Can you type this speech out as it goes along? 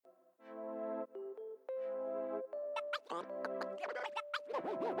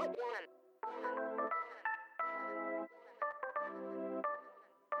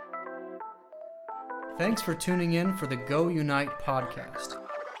Thanks for tuning in for the Go Unite podcast.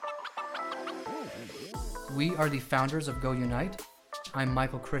 We are the founders of Go Unite. I'm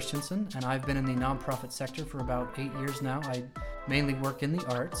Michael Christensen, and I've been in the nonprofit sector for about 8 years now. I mainly work in the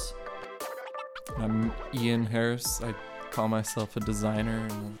arts. I'm Ian Harris. I call myself a designer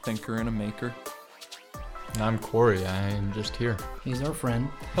and a thinker and a maker. I'm Cory. I am just here. He's our friend.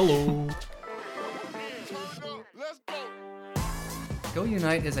 Hello. Go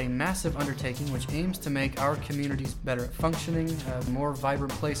Unite is a massive undertaking which aims to make our communities better at functioning, more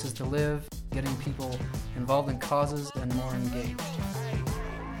vibrant places to live, getting people involved in causes, and more engaged.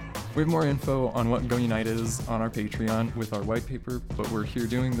 We have more info on what Go Unite is on our Patreon with our white paper, but we're here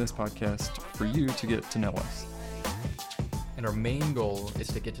doing this podcast for you to get to know us. And our main goal is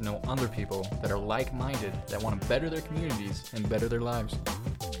to get to know other people that are like-minded, that want to better their communities and better their lives.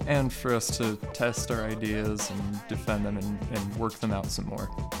 And for us to test our ideas and defend them and work them out some more.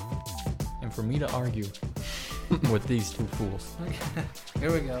 And for me to argue with these two fools.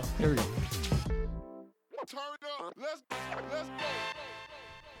 Here we go.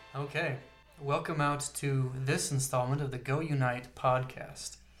 Okay, welcome out to this installment of the Go Unite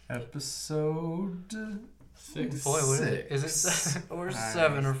podcast. Episode... Boy, what is it? Or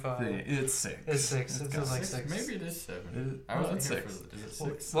 7 or 5? It's 6. It's 6. It feels like 6. Maybe it is 7. I was 6. Is it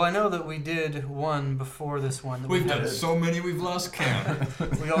 6? Well, I know that we did one before this one. We've done so many we've lost count.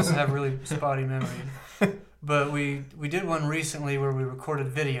 We also have really spotty memory. But we did one recently where we recorded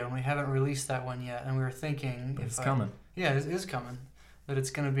video, and we haven't released that one yet. And we were thinking... It's coming. Yeah, it is coming. That it's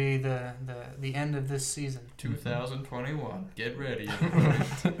going to be the end of this season. 2021. Get ready.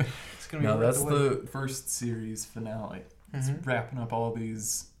 It's going to be that's the first series finale. It's wrapping up all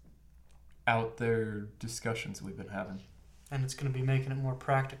these out there discussions we've been having. And it's going to be making it more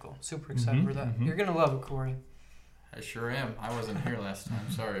practical. Super excited for that. You're going to love it, Cory. I sure am. I wasn't here last time.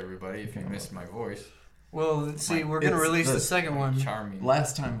 Sorry, everybody, if you missed my voice. Well, see, we're going to release the second one. Charming.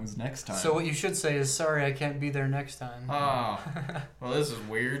 Last time was next time. So what you should say is, sorry, I can't be there next time. Oh, well, this is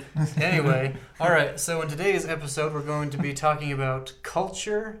weird. Anyway, all right. So in today's episode, we're going to be talking about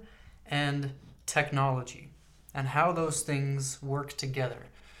culture and technology and how those things work together.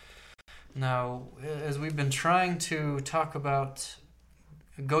 Now, as we've been trying to talk about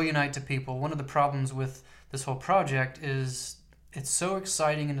Go Unite to people, one of the problems with this whole project is it's so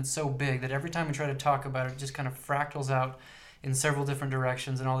exciting and it's so big that every time we try to talk about it, it just kind of fractals out in several different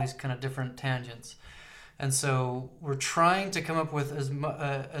directions and all these kind of different tangents. And so we're trying to come up with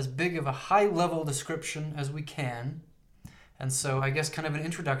as big of a high-level description as we can. And so I guess kind of an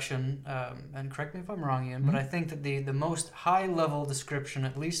introduction, and correct me if I'm wrong, Ian, but I think that the most high-level description,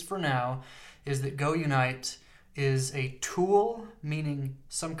 at least for now, is that Go Unite is a tool, meaning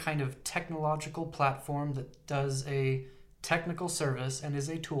some kind of technological platform that does a technical service and is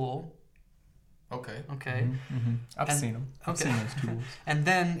a tool. Okay. I've seen them. I've seen those tools. And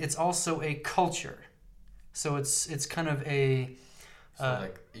then it's also a culture. So it's kind of a... So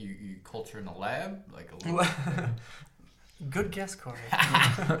like you culture in a lab? Like a little... Good guess, Cory.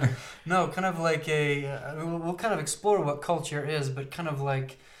 No, kind of like we'll kind of explore what culture is, but kind of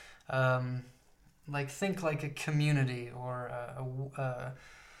like think like a community or a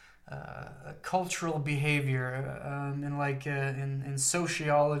cultural behavior, and like in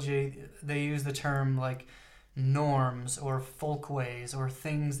sociology they use the term like norms or folkways or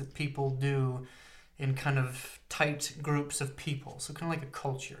things that people do in kind of tight groups of people, so kind of like a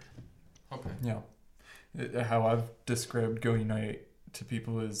culture. Okay. Yeah. How I've described Go Unite to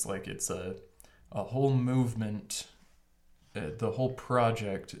people is like it's a whole movement. The whole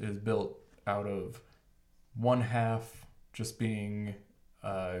project is built out of one half just being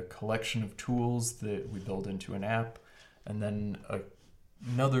a collection of tools that we build into an app, and then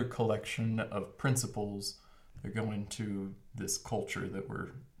another collection of principles that go into this culture that we're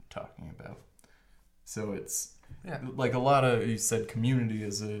talking about. So it's like a lot of, you said community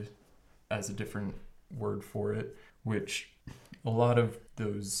as a different word for it, which a lot of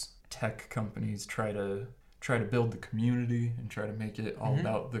those tech companies try to build the community and try to make it all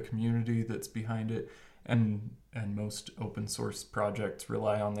about the community that's behind it. And most open source projects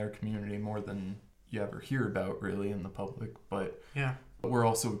rely on their community more than you ever hear about really in the public. But we're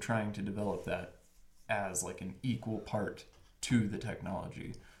also trying to develop that as like an equal part to the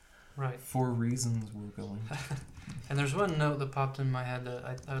technology. Right. For reasons we're going to. And there's one note that popped in my head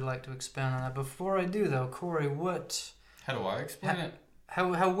that I would like to expand on that. Before I do though, Cory, how do I explain it?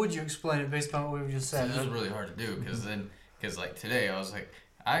 How would you explain it based on what we've just said? So this is really hard to do because like today I was like,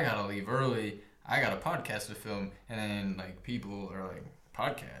 I gotta leave early. I got a podcast to film, and then like people are like,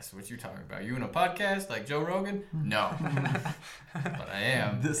 Podcast? What you talking about? You in a podcast like Joe Rogan? No. But I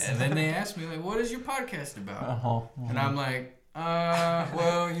am. And then they asked me, like, what is your podcast about? And I'm like,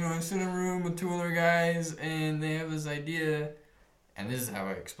 well, I sit in a room with 2 other guys, and they have this idea, and this is how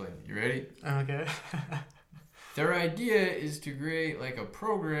I explain it. You ready? Okay. Their idea is to create like a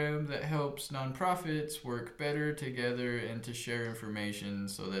program that helps nonprofits work better together and to share information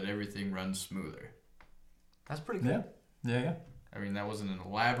so that everything runs smoother. That's pretty good. Yeah. I mean, that wasn't as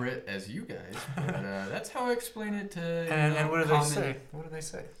elaborate as you guys, but that's how I explain it to. And what do they say? What do they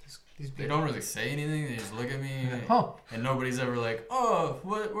say? They don't really say anything. They just look at me, and nobody's ever like, "Oh,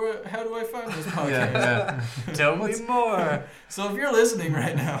 what? How do I find this podcast?" Tell me more. So if you're listening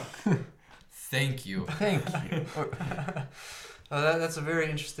right now, thank you. That's a very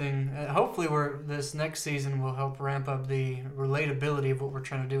interesting. Hopefully, this next season will help ramp up the relatability of what we're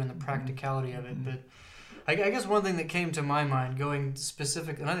trying to do and the practicality of it. But I guess one thing that came to my mind, going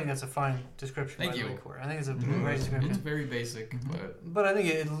specific, and I think that's a fine description. Thank you. Cory. I think it's a great description. It's very basic, but I think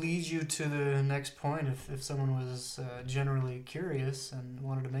it leads you to the next point. If someone was generally curious and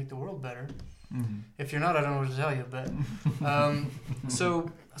wanted to make the world better. If you're not, I don't know what to tell you. But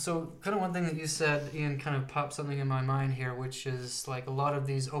so kind of one thing that you said, Ian, kind of popped something in my mind here, which is like a lot of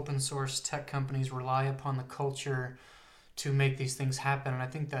these open source tech companies rely upon the culture to make these things happen, and I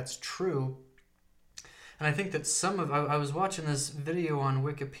think that's true. And I think that I was watching this video on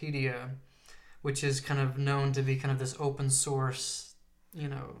Wikipedia, which is kind of known to be kind of this open source, I didn't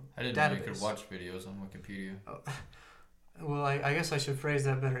know you could watch videos on Wikipedia. Well, I guess I should phrase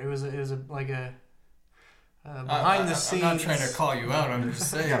that better. It was like a behind the scenes. I'm not trying to call you out. I'm just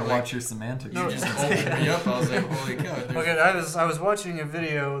saying. You gotta watch your semantics. You just opened me up. I was like, holy cow. Okay, I was watching a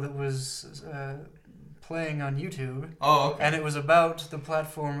video that was playing on YouTube. Oh, okay. And it was about the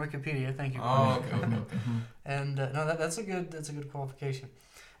platform Wikipedia. Thank you. Oh, okay. And no, that's a good qualification.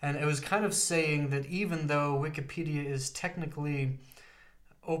 And it was kind of saying that even though Wikipedia is technically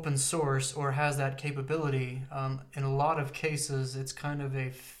open source or has that capability, in a lot of cases it's kind of a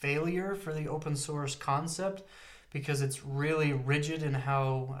failure for the open source concept because it's really rigid in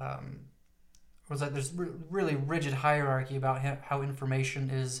how there's really rigid hierarchy about how information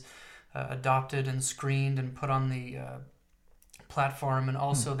is adopted and screened and put on the platform, and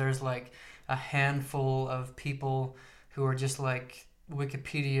also there's like a handful of people who are just like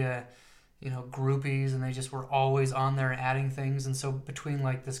Wikipedia groupies, and they just were always on there adding things. And so between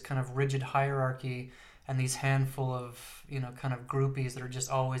like this kind of rigid hierarchy and these handful of kind of groupies that are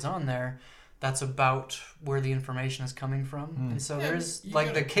just always on there, that's about where the information is coming from. And so there's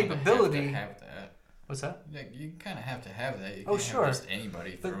like the capability. Have that. What's that? Like, you kind of have to have that. You can't have just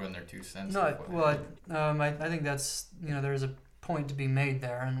anybody throw in their 2 cents. No, I think that's there's a point to be made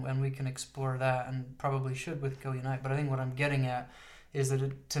there, and we can explore that, and probably should with Go Unite. But I think what I'm getting at is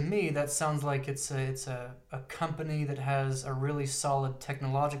that to me that sounds like it's a company that has a really solid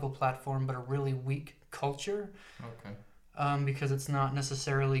technological platform but a really weak culture. Okay. Because it's not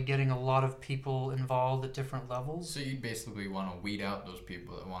necessarily getting a lot of people involved at different levels. So you basically want to weed out those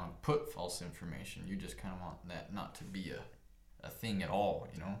people that want to put false information. You just kind of want that not to be a thing at all,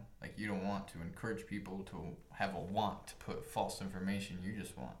 Like, you don't want to encourage people to have a want to put false information. You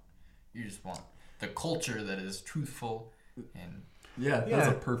just want the culture that is truthful and... Yeah, that's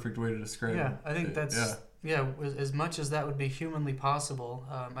a perfect way to describe it. Yeah, I think that's... Yeah, as much as that would be humanly possible,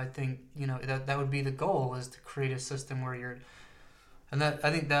 I think that would be the goal, is to create a system where you're, and that I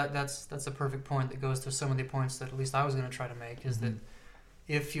think that's a perfect point that goes to some of the points that at least I was going to try to make, is that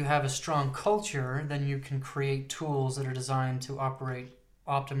if you have a strong culture, then you can create tools that are designed to operate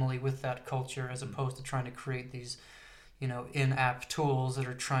optimally with that culture, as opposed to trying to create these, in-app tools that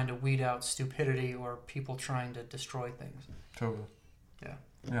are trying to weed out stupidity or people trying to destroy things. Totally.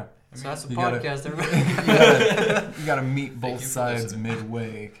 Yeah. So that's a podcast, everybody. You gotta meet both sides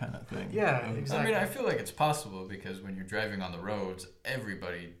midway, kind of thing. Yeah, exactly. I mean, I feel like it's possible because when you're driving on the roads,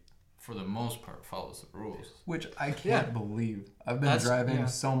 everybody, for the most part, follows the rules. Which I can't believe. I've been driving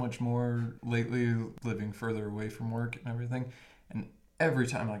so much more lately, living further away from work and everything, and every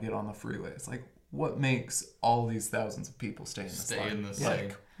time I get on the freeway, it's like, what makes all these thousands of people stay in this lane?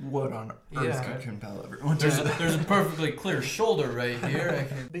 Like, what on earth could compel everyone to... There's a perfectly clear shoulder right here.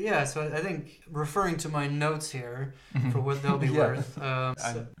 But so I think, referring to my notes here, for what they'll be worth...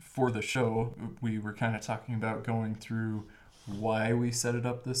 For the show, we were kind of talking about going through why we set it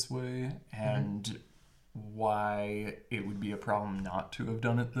up this way, and why it would be a problem not to have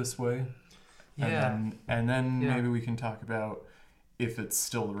done it this way. Yeah. And then maybe we can talk about if it's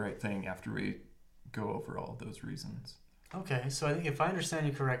still the right thing after we go over all of those reasons. Okay, so I think if I understand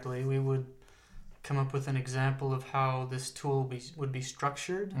you correctly, we would come up with an example of how this tool would be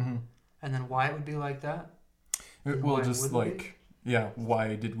structured, and then why it would be like that? Well, Why just wouldn't like,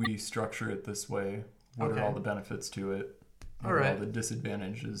 why did we structure it this way? What are all the benefits to it? What are all the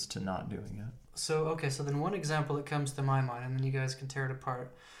disadvantages to not doing it? So then one example that comes to my mind, and then you guys can tear it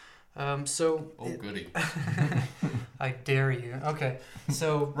apart. Goody. I dare you. Okay,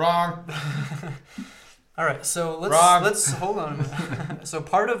 so Wrong. all right, so let's hold on a minute. So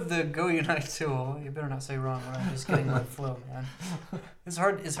part of the Go Unite tool, you better not say wrong, or I'm just getting my flow, man. It's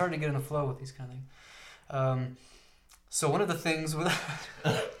hard to get in a flow with these kind of things. So one of the things with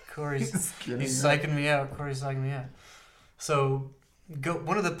Cory's psyching me out. Cory's psyching me out. So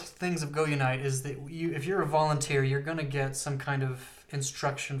one of the things of Go Unite is that if you're a volunteer, you're going to get some kind of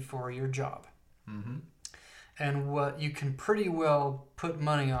instruction for your job. Mm-hmm. And what you can pretty well put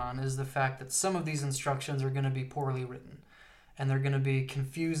money on is the fact that some of these instructions are going to be poorly written. And they're going to be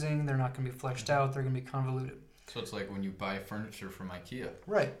confusing, they're not going to be fleshed out, they're going to be convoluted. So it's like when you buy furniture from IKEA.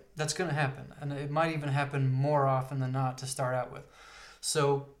 Right, that's going to happen. And it might even happen more often than not to start out with.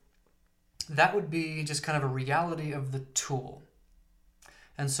 So that would be just kind of a reality of the tool.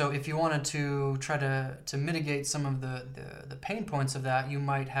 And so if you wanted to try to mitigate some of the pain points of that, you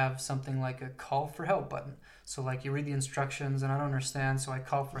might have something like a call for help button. So like you read the instructions and I don't understand, so I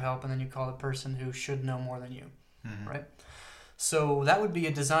call for help, and then you call the person who should know more than you, right? So that would be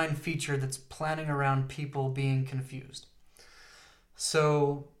a design feature that's planning around people being confused.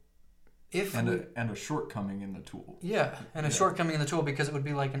 So if and a shortcoming in the tool. Yeah, and a shortcoming in the tool, because it would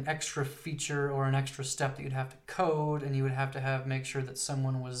be like an extra feature or an extra step that you'd have to code, and you would have to make sure that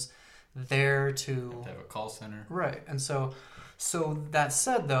someone was there to have a call center. Right. And so that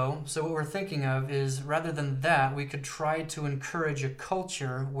said, though, so what we're thinking of is, rather than that, we could try to encourage a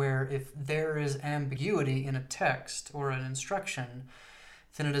culture where if there is ambiguity in a text or an instruction,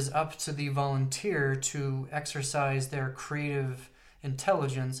 then it is up to the volunteer to exercise their creative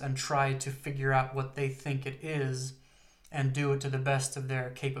intelligence and try to figure out what they think it is and do it to the best of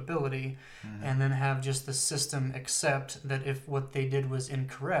their capability, and then have just the system accept that if what they did was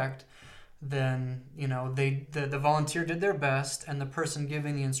incorrect, then the volunteer did their best, and the person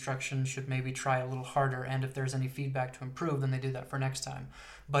giving the instruction should maybe try a little harder, and if there's any feedback to improve, then they do that for next time.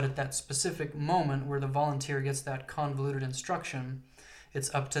 But at that specific moment where the volunteer gets that convoluted instruction,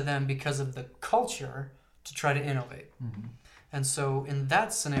 it's up to them, because of the culture, to try to innovate. And so in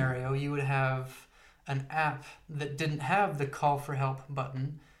that scenario, you would have an app that didn't have the call for help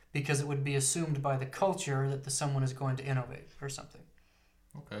button, because it would be assumed by the culture that someone is going to innovate or something.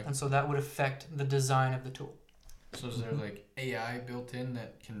 Okay. And so that would affect the design of the tool. So is there like AI built in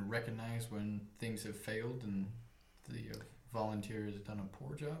that can recognize when things have failed and the volunteer has done a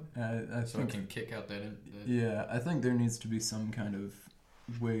poor job? I so think, it can kick out that. Yeah, I think there needs to be some kind of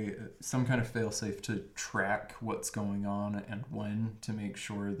way, some kind of fail-safe to track what's going on and when, to make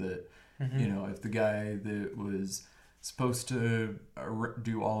sure that, if the guy that was supposed to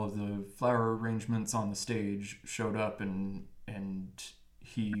do all of the flower arrangements on the stage showed up and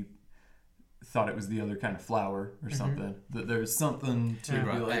he thought it was the other kind of flower or something, that there's something to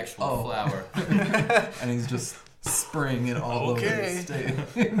be like, actual flower. And he's just spraying it all over the stage.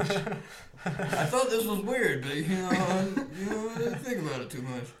 I thought this was weird, but I didn't think about it too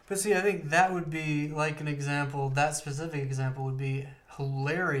much. But see, I think that would be like an example, that specific example would be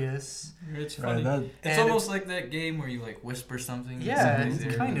hilarious. It's funny. It's almost like that game where you like whisper something. Yeah,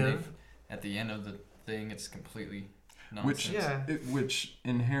 kind of. At the end of the thing, it's completely nonsense. Which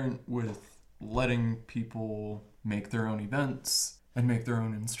inherent with letting people make their own events and make their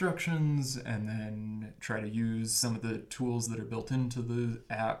own instructions, and then try to use some of the tools that are built into the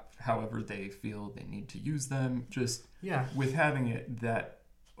app however they feel they need to use them. Just with having it that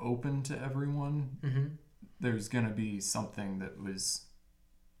open to everyone, there's going to be something that was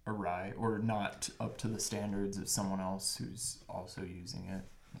awry or not up to the standards of someone else who's also using it.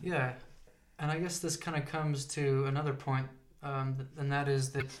 Yeah. And I guess this kind of comes to another point, and that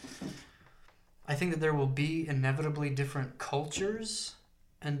is that I think that there will be inevitably different cultures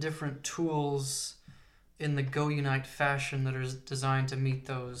and different tools in the Go Unite fashion that are designed to meet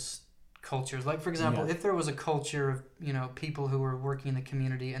those cultures. Like, for example, if there was a culture of, people who were working in the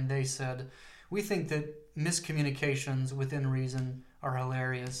community and they said, we think that miscommunications within reason are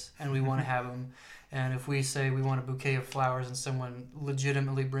hilarious and we want to have them. And if we say we want a bouquet of flowers and someone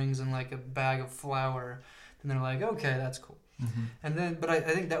legitimately brings in like a bag of flour, then they're like, okay, that's cool. And then, but I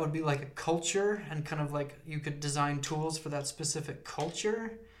think that would be like a culture, and kind of like you could design tools for that specific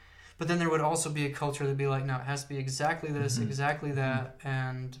culture. But then there would also be a culture that'd be like, no, it has to be exactly this, exactly that,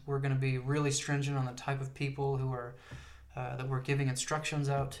 and we're going to be really stringent on the type of people who are that we're giving instructions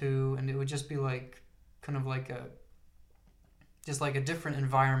out to, and it would just be like kind of like a different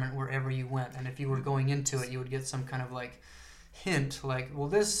environment wherever you went. And if you were going into it, you would get some kind of like hint, like, well,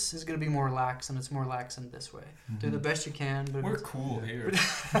 this is going to be more lax, and it's more lax in this way. Do the best you can, but We're cool here.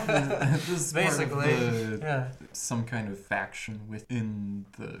 This is basically, some kind of faction within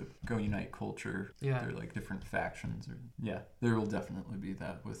the Go Unite culture. Yeah. They're like different factions. There will definitely be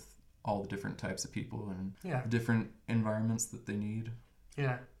that with all the different types of people and different environments that they need.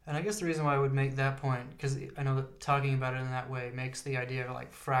 Yeah. And I guess the reason why I would make that point, because I know that talking about it in that way makes the idea of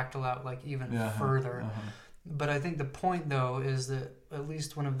like fractal out like even further. But I think the point, though, is that at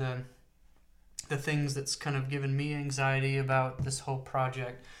least one of the things that's kind of given me anxiety about this whole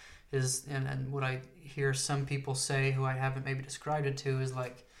project is, and what I hear some people say who I haven't maybe described it to, is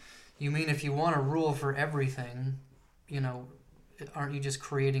like, you mean if you want a rule for everything, aren't you just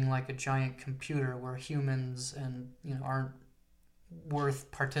creating like a giant computer where humans and, aren't worth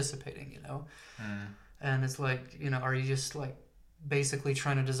participating, And it's like, are you just like basically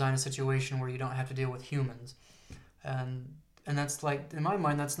trying to design a situation where you don't have to deal with humans, and that's like, in my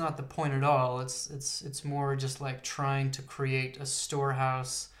mind, that's not the point at all. It's more just like trying to create a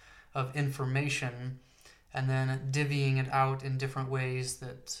storehouse of information and then divvying it out in different ways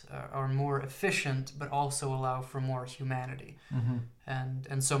that are more efficient but also allow for more humanity.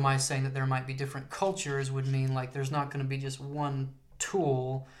 And so my saying that there might be different cultures would mean like there's not going to be just one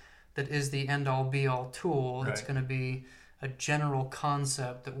tool that is the end-all be-all tool. It's going to be a general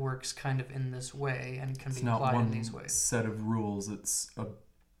concept that works kind of in this way and can be applied in these ways. It's not one set of rules.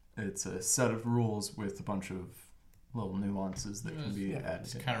 It's a set of rules with a bunch of little nuances that can be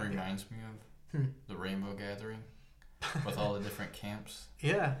added. It kind of reminds me of the Rainbow Gathering with all the different camps.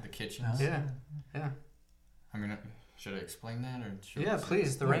 Yeah. The kitchens. Yeah. I mean, should I explain that or?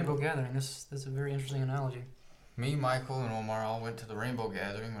 Please. The Rainbow Gathering. This is a very interesting analogy. Me, Michael, and Omar all went to the Rainbow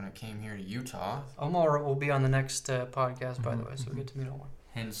Gathering when it came here to Utah. Omar will be on the next podcast, by the way, so we'll get to meet Omar.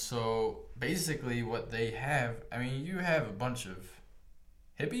 And so, basically, what they have, I mean, you have a bunch of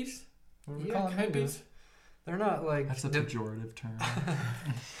hippies? What do we call them, hippies? They're not like... That's a pejorative term.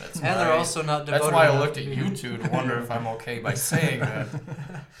 They're also not devoted. That's why I looked at you two to wonder if I'm okay by saying that.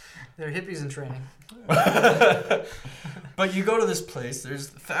 They're hippies in training. But you go to this place, there's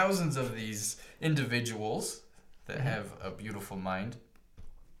thousands of these individuals that have a beautiful mind,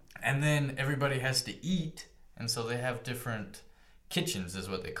 and then everybody has to eat, and so they have different kitchens is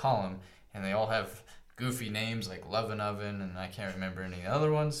what they call them, and they all have goofy names like Lovin' Oven, and I can't remember any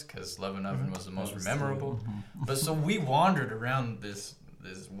other ones because Lovin' Oven was the most memorable. But so we wandered around this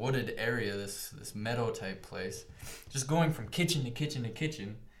wooded area, this meadow type place, just going from kitchen to kitchen to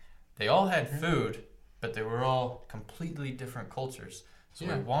kitchen. They all had food, but they were all completely different cultures. So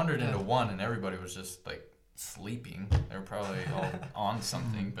we wandered into one, and everybody was just like sleeping. They were probably all on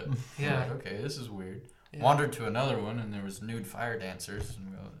something, but we're like, okay, this is weird. Wandered to another one, and there was nude fire dancers.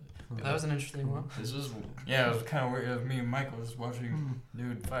 And that was an interesting one. This was, it was kind of weird. It was me and Michael was watching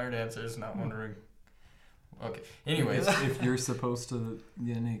nude fire dancers, not wondering. Okay. Anyways, if you're supposed to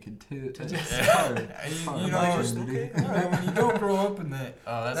get naked too, it's hard. When you don't grow up in that.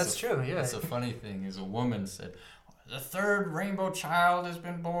 Oh, that's true. Yeah. That's a funny thing. Is a woman said, the third rainbow child has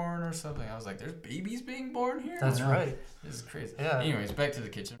been born or something. I was like, there's babies being born here? That's right. This is crazy. Yeah. Anyways, back to the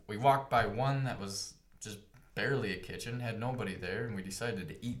kitchen. We walked by one that was just barely a kitchen, had nobody there, and we decided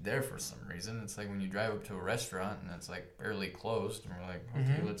to eat there for some reason. It's like when you drive up to a restaurant and it's like barely closed, and we're like,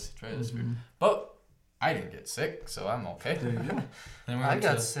 okay, let's try this food. But I didn't get sick, so I'm okay. There you go. Then I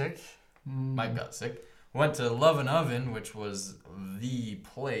got sick. Mike got sick. Went to Lovin' Oven, which was the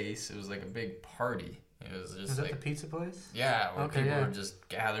place. It was like a big party. It was just that the pizza place? Yeah, where people were just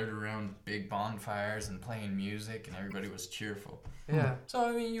gathered around big bonfires and playing music, and everybody was cheerful. Yeah. So,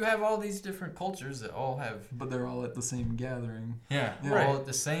 I mean, you have all these different cultures that all have... But they're all at the same gathering. Yeah, we're all at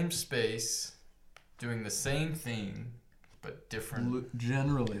the same space, doing the same thing, but different...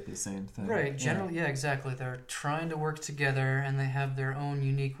 Generally the same thing. Right, generally, yeah, exactly. They're trying to work together, and they have their own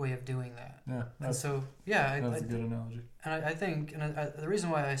unique way of doing that. Yeah, that's a good analogy. And I think, the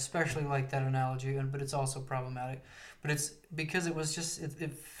reason why I especially like that analogy, but it's also problematic, but it's because it was just,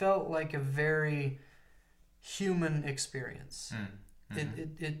 it felt like a very human experience.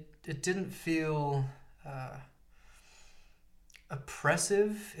 It didn't feel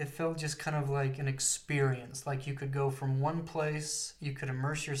oppressive. It felt just kind of like an experience. Like you could go from one place, you could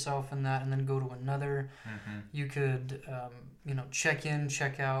immerse yourself in that, and then go to another. You could, check in,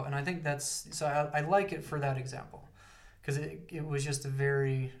 check out, and I think that's so. I like it for that example, because it was just a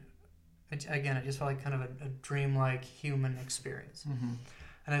very, it just felt like kind of a dreamlike human experience.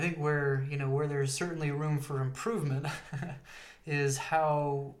 And I think where there's certainly room for improvement is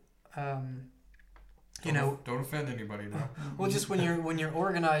how Don't offend anybody now. well, just when you're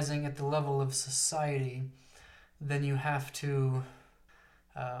organizing at the level of society, then you have to,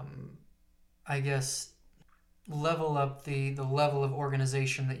 I guess, level up the level of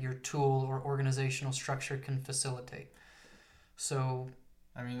organization that your tool or organizational structure can facilitate. So,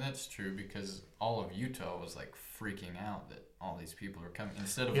 I mean, that's true, because all of Utah was like freaking out that all these people are coming.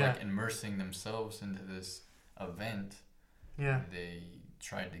 Instead of like immersing themselves into this event, they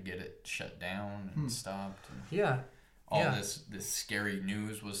tried to get it shut down and stopped. And this scary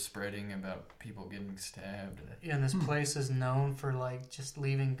news was spreading about people getting stabbed. And this place is known for like just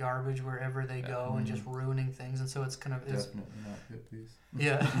leaving garbage wherever they go and just ruining things, and so it's kind of definitely not hippies.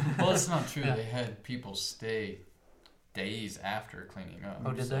 Yeah. Well, it's not true. They had people stay days after cleaning up.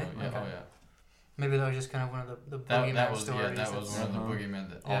 Oh, did they? Yeah. Okay. Oh, yeah. Maybe that was just kind of one of the boogeyman stories. That was one of the boogeymen,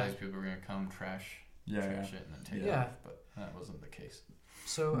 that all these people were going to come trash it and then take it off, but that wasn't the case.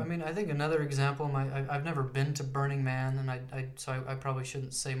 So, I mean, I think another example, I've never been to Burning Man, and so I probably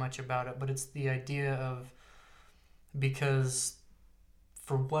shouldn't say much about it, but it's the idea of, because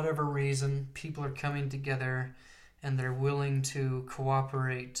for whatever reason, people are coming together and they're willing to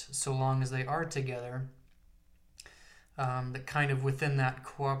cooperate so long as they are together, that kind of within that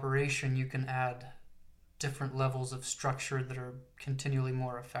cooperation you can add different levels of structure that are continually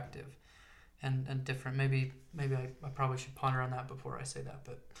more effective and different. Maybe I probably should ponder on that before I say that,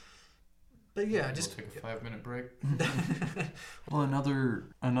 but yeah, We'll just take a 5-minute break. Well,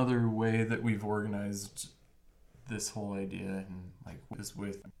 another way that we've organized this whole idea and like is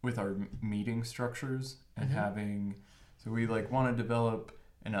with our meeting structures and having, so we like want to develop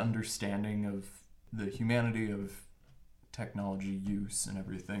an understanding of the humanity of technology use and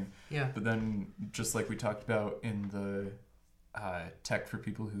everything. Yeah. But then, just like we talked about in the Tech for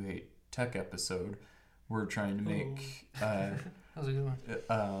People Who Hate Tech episode, we're trying to make that was a good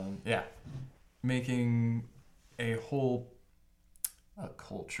one. Making a whole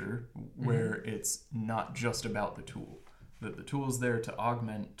culture where it's not just about the tool, that the tool is there to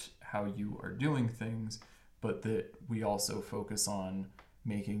augment how you are doing things, but that we also focus on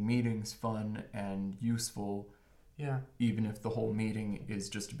making meetings fun and useful. Yeah. Even if the whole meeting is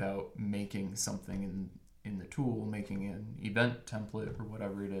just about making something in the tool, making an event template or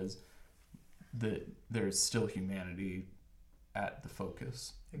whatever it is, that there's still humanity at the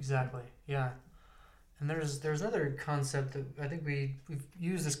focus. Exactly. Yeah. And there's another concept that I think we've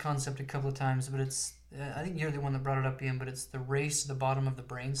used this concept a couple of times, but it's I think you're the one that brought it up, Ian, but it's the race to the bottom of the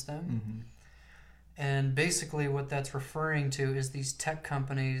brainstem. Mm-hmm. And basically what that's referring to is these tech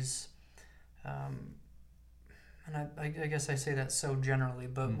companies, and I guess I say that so generally,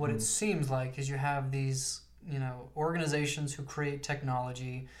 but what it seems like is you have these, organizations who create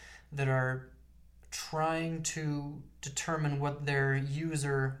technology that are trying to determine what their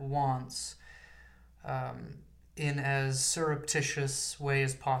user wants in as surreptitious way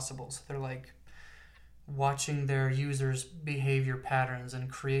as possible. So they're like watching their users' behavior patterns and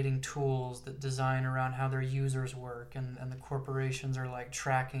creating tools that design around how their users work, and the corporations are like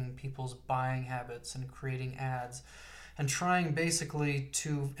tracking people's buying habits and creating ads and trying basically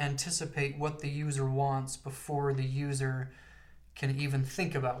to anticipate what the user wants before the user can even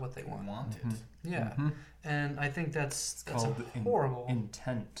think about what they want. Yeah. And I think that's called horrible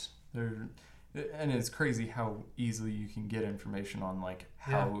intent. And it's crazy how easily you can get information on like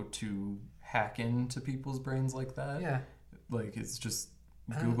how to hack into people's brains like that. Yeah. Like it's just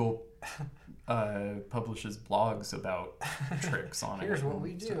Google publishes blogs about tricks on it. Here's what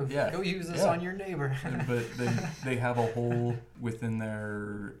we do. Go use this on your neighbor. But they have a whole, within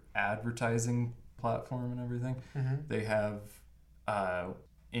their advertising platform and everything, they have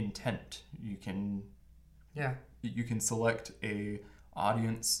intent. You can select a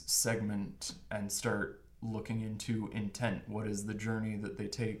audience segment and start looking into intent. What is the journey that they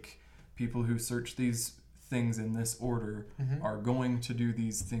take? People who search these things in this order are going to do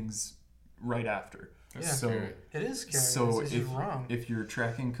these things right after. Yeah, so scary. It is scary. So if you're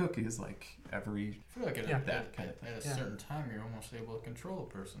tracking cookies, like every I feel like at a certain time you're almost able to control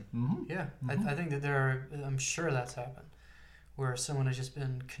a person. Yeah, I think that I'm sure that's happened, where someone has just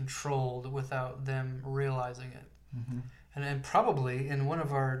been controlled without them realizing it. And probably in one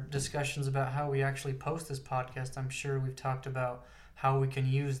of our discussions about how we actually post this podcast, I'm sure we've talked about how we can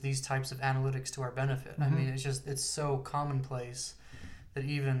use these types of analytics to our benefit. I mean, it's so commonplace that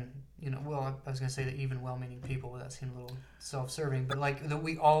even, well, I was going to say that even well-meaning people, that seemed a little self-serving, but like that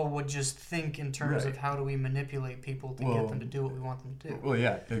we all would just think in terms of how do we manipulate people to get them to do what we want them to do. Well,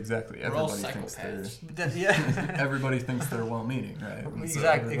 yeah, exactly. We're all Everybody thinks psychopaths. everybody thinks they're well-meaning, right? And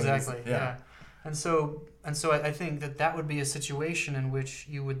so Exactly. yeah. And so I think that would be a situation in which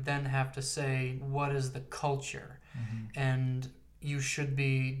you would then have to say, what is the culture? And you should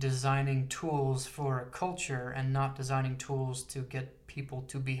be designing tools for a culture and not designing tools to get people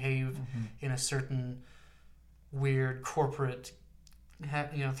to behave in a certain weird corporate,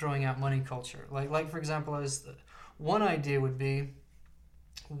 throwing out money culture. Like for example, one idea would be,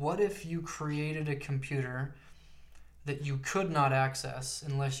 what if you created a computer that you could not access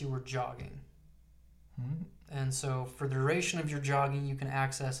unless you were jogging? And so for the duration of your jogging, you can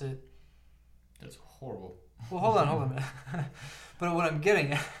access it. That's horrible. Well, hold on a minute. But what I'm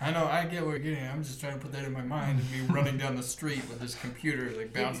getting at... I know, I get what you're getting at. I'm just trying to put that in my mind of me running down the street with this computer,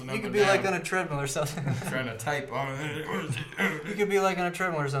 like, bouncing up and down. You could be like on a treadmill or something. Trying to type on it. You could be like on a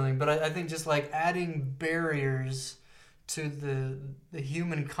treadmill or something. But I think just like adding barriers to the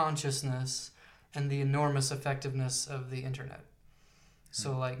human consciousness and the enormous effectiveness of the internet.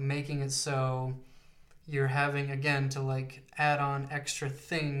 So like making it so you're having, again, to like add on extra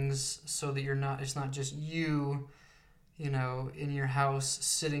things so that it's not just you, in your house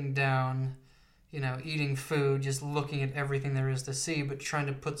sitting down, eating food, just looking at everything there is to see, but trying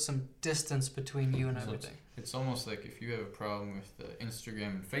to put some distance between you and everything. It's almost like if you have a problem with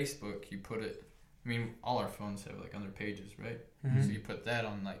Instagram and Facebook, you put it, I mean, all our phones have like other pages, right? So you put that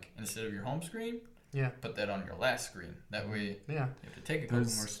on, like, instead of your home screen, put that on your last screen. That way you have to take a couple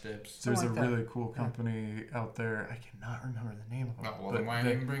more steps. There's a really cool company out there. I cannot remember the name of it. Oh, well, then why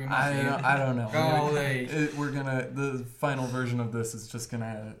even bring them up? I don't know. Golly. The final version of this is just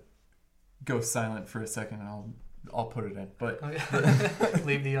gonna go silent for a second, and I'll put it in. But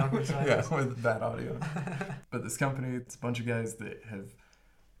leave the awkward silence. Yeah, with bad audio. But this company, it's a bunch of guys that have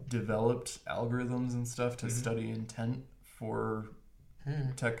developed algorithms and stuff to study intent for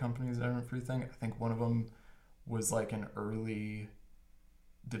tech companies and everything. I think one of them was like an early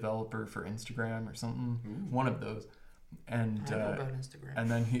developer for Instagram or something. One of those. And I know about Instagram.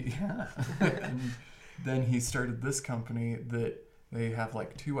 And then he started this company that they have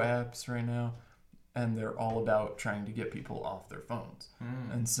like 2 apps right now, and they're all about trying to get people off their phones.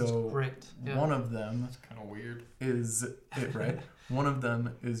 And so one of them, that's kind of weird. Is it right? One of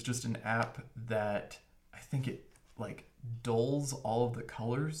them is just an app that I think it like dulls all of the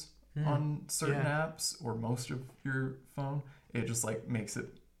colors on certain apps or most of your phone. It just like makes it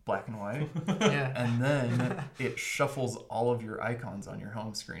black and white. And then it shuffles all of your icons on your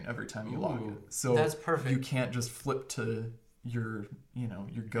home screen every time you log in. So that's perfect. You can't just flip to your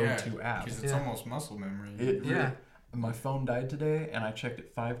go-to app. Because it's almost muscle memory. My phone died today, and I checked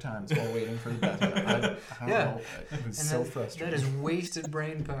it 5 times while waiting for the backup. I don't know. It was so frustrating. That is wasted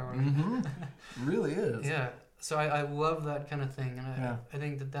brain power. Really is. Yeah. So I love that kind of thing, and I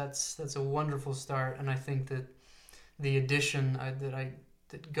think that's a wonderful start, and I think that the addition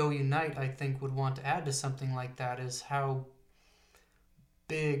that Go Unite, I think, would want to add to something like that is how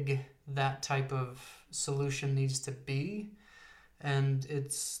big that type of solution needs to be, and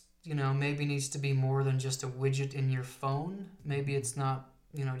it's maybe needs to be more than just a widget in your phone. Maybe it's not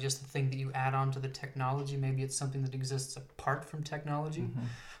just a thing that you add on to the technology. Maybe it's something that exists apart from technology.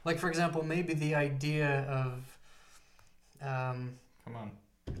 Like, for example, maybe the idea of... Come on.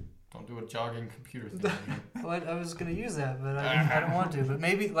 Don't do a jogging computer thing. Well, I was going to use that, but I don't want to. But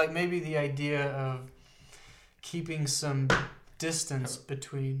maybe the idea of keeping some distance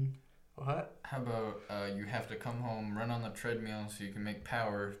between... What? How about you have to come home, run on the treadmill so you can make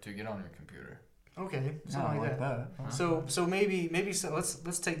power to get on your computer? Okay, something like that. So maybe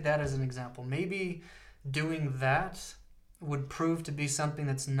let's take that as an example. Maybe doing that would prove to be something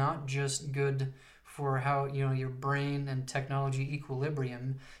that's not just good for how your brain and technology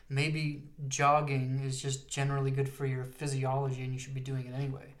equilibrium. Maybe jogging is just generally good for your physiology, and you should be doing it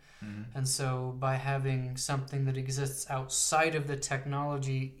anyway. And so by having something that exists outside of the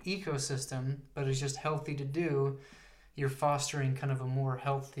technology ecosystem but is just healthy to do, you're fostering kind of a more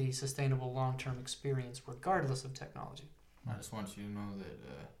healthy, sustainable, long-term experience regardless of technology. I just want you to know that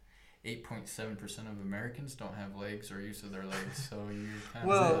 8.7% of Americans don't have legs or use of their legs, so you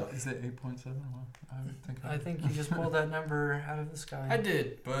kind of... Is it 8.7? Well, I think you just pulled that number out of the sky. I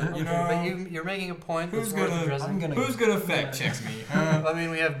did, but But you're making a point. Who's gonna fact check me? I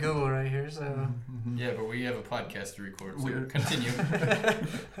mean, we have Google right here, so... Yeah, but we have a podcast to record, so continue.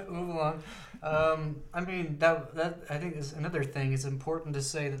 Move along. I mean, that I think is another thing. It's important to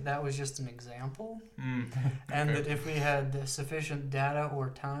say that was just an example, and that if we had sufficient data or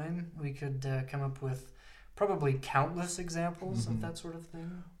time, we could come up with probably countless examples of that sort of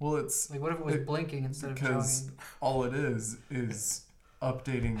thing. Well, it's Like, what if it was blinking instead of because jogging? all it is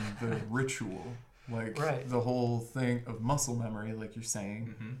updating the ritual, like Right. the whole thing of muscle memory, like you're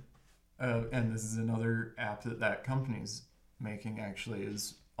saying. And this is another app that company's making, actually,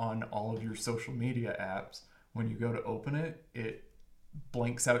 is on all of your social media apps. When you go to open it, it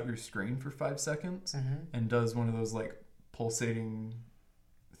blanks out your screen for 5 seconds and does one of those like pulsating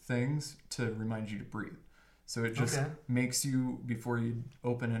things to remind you to breathe. So it just makes you, before you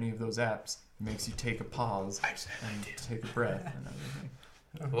open any of those apps, makes you take a pause and take a breath and everything.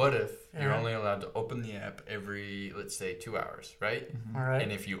 What if you're only allowed to open the app every, let's say, 2 hours, right? All right.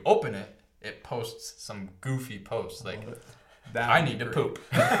 And if you open it, it posts some goofy post like, That I would need be to great.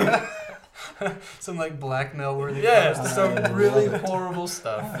 poop. Some like blackmail worthy. Yeah, post. some I really love it. horrible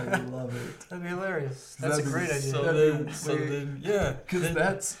stuff. I love it. That'd be hilarious. That's a That'd be great idea. So then, yeah.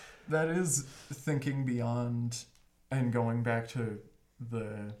 Because that is thinking beyond and going back to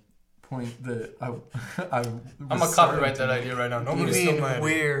the point that I'm gonna copyright that idea right now. You Nobody's still mean mad.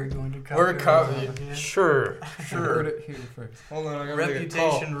 we're going to We're copyright that, yeah? Sure. Heard it here first. Hold on, I gotta make a call.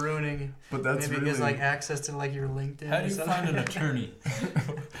 Reputation ruining. But that's Maybe it really gives like access to like your LinkedIn. How or do you something. find an attorney?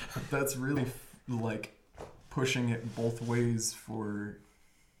 that's really like pushing it both ways for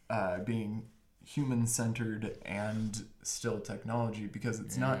being human-centered and still technology, because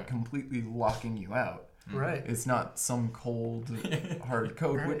it's not completely locking you out. Right. It's not some cold hard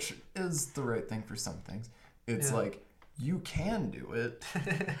code, Right. which is the right thing for some things. It's Yeah. like, you can do it,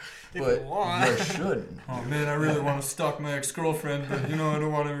 you but want. you shouldn't. Oh man, I really want to stalk my ex-girlfriend, but I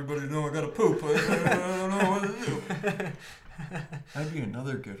don't want everybody to know I gotta poop. I don't know what to do. That'd be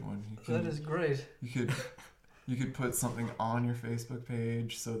another good one. That is great. You could put something on your Facebook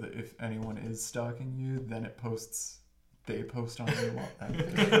page so that if anyone is stalking you, then they post on your wall.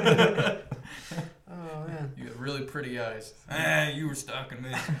 Oh man. You got really pretty eyes. You were stalking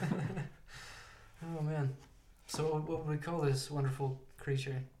me. Oh man. So what would we call this wonderful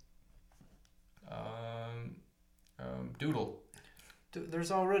creature? Doodle.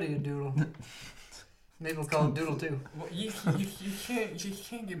 There's already a doodle. Maybe we'll call it Doodle too. Well, you can't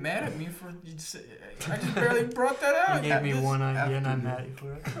get mad at me for I just barely brought that out. You gave me This one idea and I'm afternoon. mad at you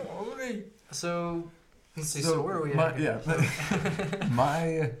for it. Holy. So let's see. So where are we at? Yeah.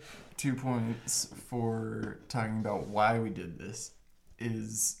 My 2 points for talking about why we did this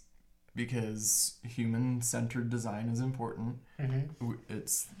is because human-centered design is important.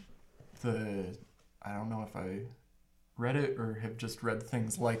 It's I don't know if I read it or have just read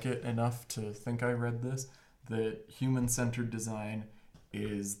things like it enough to think I read this, that human-centered design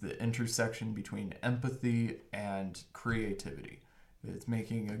is the intersection between empathy and creativity. It's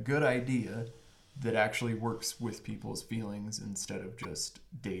making a good idea that actually works with people's feelings instead of just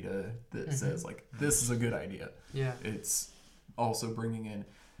data that says, like, this is a good idea. Yeah. It's also bringing in,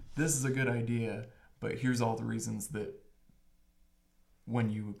 this is a good idea, but here's all the reasons that when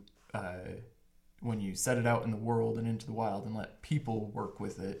you set it out in the world and into the wild and let people work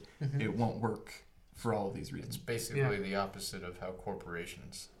with it, it won't work for all of these It's reasons. basically the opposite of how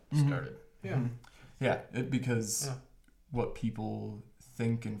corporations Mhm. started. Yeah. Yeah, because what people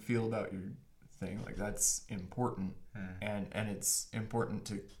think and feel about your thing, like, that's important. And it's important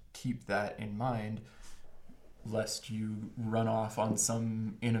to keep that in mind, lest you run off on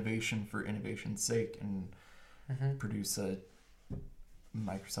some innovation for innovation's sake and produce a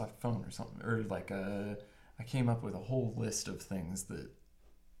Microsoft phone or something, or like I came up with a whole list of things that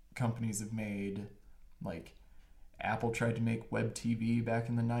companies have made. Like, Apple tried to make web TV back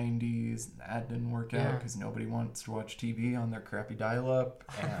in the 90s, and that didn't work out because nobody wants to watch TV on their crappy dial-up,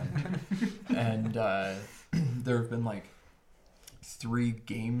 and there have been like 3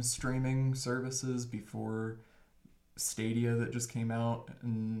 game streaming services before Stadia that just came out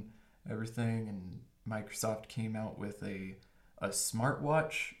and everything, and Microsoft came out with a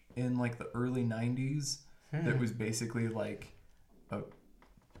smartwatch in like the early 90s that was basically like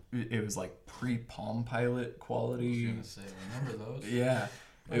it was like pre-Palm Pilot quality. I was gonna say, remember those? Yeah,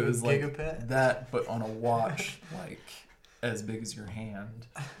 it Like was a like gigapet? that, but on a watch like as big as your hand,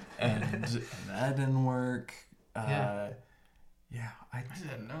 and that didn't work. I I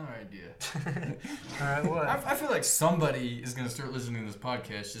had another idea. All right. What? I feel like somebody is gonna start listening to this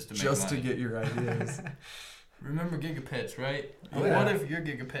podcast just to make just to money. get your ideas. Remember gigapets, right? Oh, What yeah. if your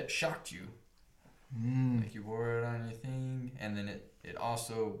gigapet shocked you? Like, you wore it on your thing, and then it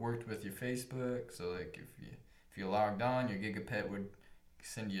also worked with your Facebook. So like if you logged on, your gigapet would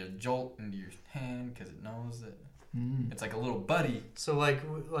send you a jolt into your hand because it knows that Mm. it's like a little buddy So like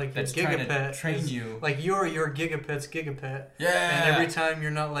the that's trying to gigapet train is, you. like your gigapet's gigapet, Yeah. and every time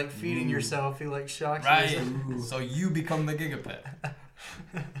you're not like feeding Ooh. yourself, he like shocks Right. you. So you become the gigapet.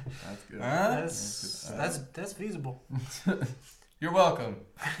 That's good. Huh? That's feasible. You're welcome.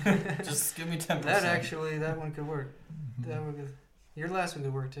 Just give me 10%. That one could work. That one could, your last one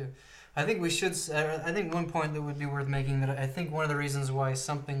could work too. I think we should. I think one point that would be worth making, that I think one of the reasons why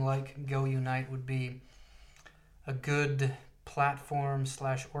something like Go Unite would be a good platform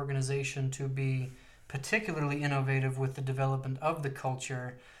 / organization to be particularly innovative with the development of the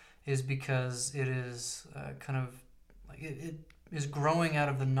culture is because it is kind of like it is growing out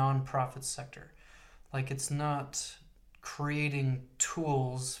of the nonprofit sector. Like it's not creating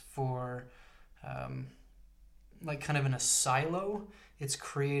tools for like kind of in a silo. It's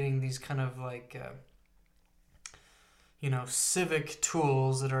creating these kind of like civic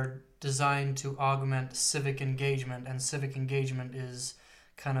tools that are designed to augment civic engagement, and civic engagement is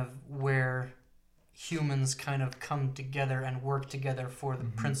kind of where humans kind of come together and work together for the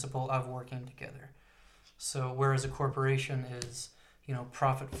principle of working together. So whereas a corporation is,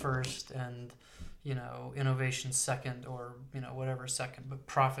 profit first and, innovation second, or, whatever second, but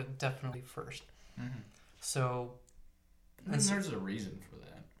profit definitely first. Mm-hmm. So... And there's a reason for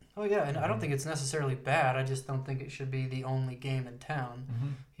that. Oh yeah, and I don't think it's necessarily bad. I just don't think it should be the only game in town.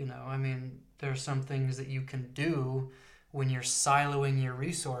 I mean, there are some things that you can do when you're siloing your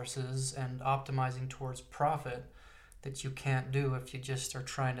resources and optimizing towards profit that you can't do if you just are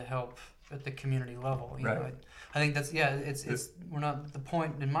trying to help at the community level. You know, I think that's it's we're not, the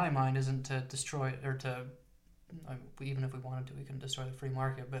point in my mind isn't to destroy or to, even if we wanted to, we couldn't destroy the free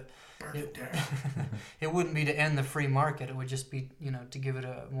market, but it wouldn't be to end the free market. It would just be, to give it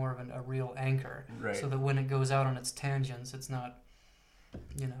a more of a real anchor, so that when it goes out on its tangents, it's not,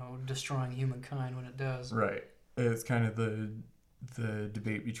 destroying humankind when it does. Right. It's kind of the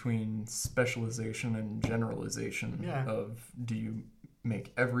debate between specialization and generalization of, do you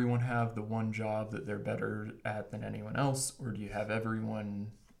make everyone have the one job that they're better at than anyone else, or do you have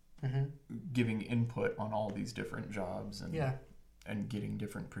everyone giving input on all these different jobs and getting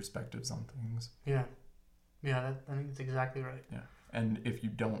different perspectives on things. I think that's exactly right. Yeah, and if you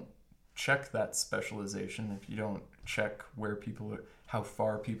don't check that specialization, if you don't check where people are, how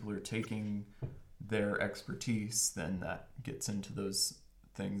far people are taking their expertise, then that gets into those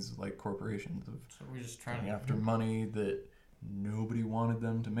things like corporations of so we're just trying after money that nobody wanted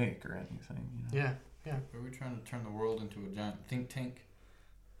them to make or anything. Yeah. Are we trying to turn the world into a giant think tank?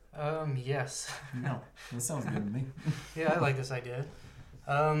 Yes. No, that sounds good to me. Yeah, I like this idea.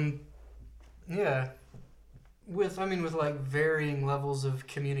 Yeah. With like varying levels of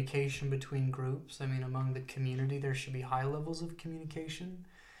communication between groups. I mean, among the community, there should be high levels of communication.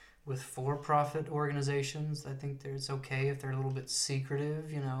 With for-profit organizations, I think it's okay if they're a little bit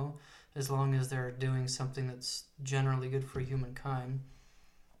secretive, as long as they're doing something that's generally good for humankind.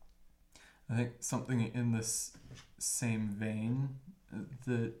 I think something in this same vein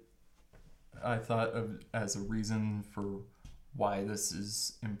that I thought of as a reason for why this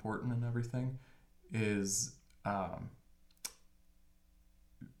is important and everything is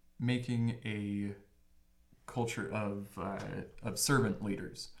making a culture of servant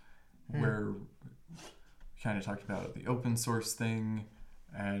leaders, where we kind of talked about the open source thing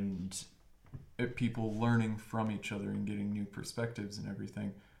and people learning from each other and getting new perspectives and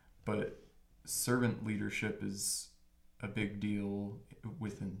everything, but servant leadership is a big deal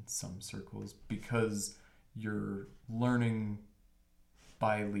within some circles because you're learning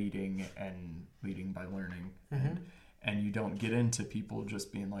by leading and leading by learning. And you don't get into people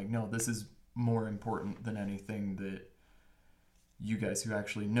just being like, no, this is more important than anything that you guys who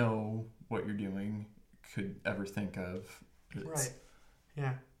actually know what you're doing could ever think of. It's right.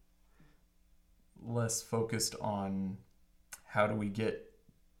 Yeah. less focused on how do we get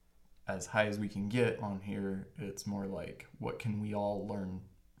as high as we can get on here. It's more like, what can we all learn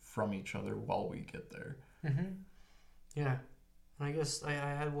from each other while we get there? Yeah. And I guess I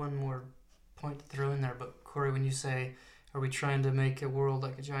had one more point to throw in there, but Cory, when you say, are we trying to make a world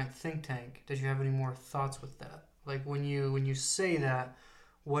like a giant think tank, did you have any more thoughts with that? Like when you say that,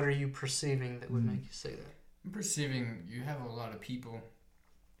 what are you perceiving that would make you say that? I'm perceiving you have a lot of people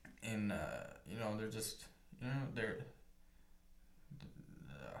in, they're just, they're,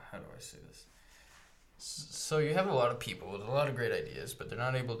 how do I say this? So you have a lot of people with a lot of great ideas, but they're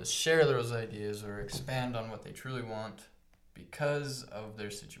not able to share those ideas or expand on what they truly want because of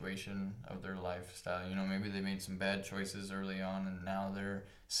their situation, of their lifestyle. Maybe they made some bad choices early on and now they're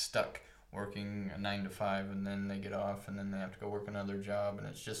stuck working a 9 to 5, and then they get off, and then they have to go work another job, and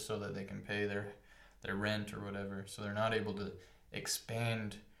it's just so that they can pay their rent or whatever. So they're not able to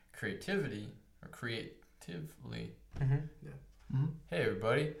expand creatively. Hey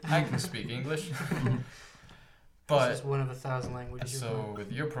everybody, I can speak English. But this is one of 1,000 languages. so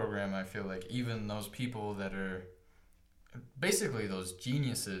with your program, I feel like even those people that are basically those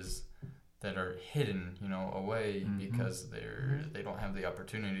geniuses that are hidden, away because they don't have the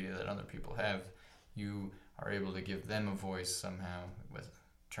opportunity that other people have, you are able to give them a voice somehow with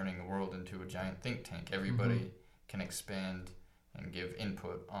turning the world into a giant think tank. Everybody can expand and give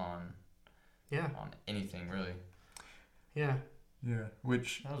input on anything, really. Yeah. Yeah,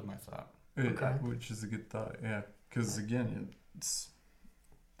 which That was my thought. which is a good thought. Yeah, because again, it's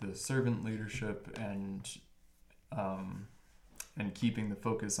the servant leadership and keeping the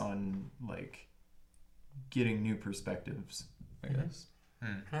focus on like getting new perspectives, I guess.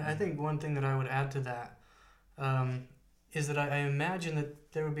 I think one thing that I would add to that is that I imagine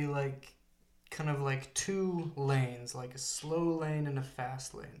that there would be like kind of like 2 lanes, like a slow lane and a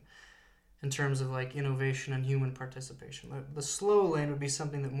fast lane, in terms of like innovation and human participation. The slow lane would be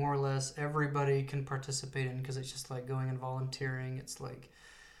something that more or less everybody can participate in, because it's just like going and volunteering. It's like,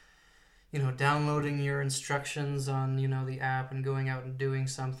 downloading your instructions on, the app and going out and doing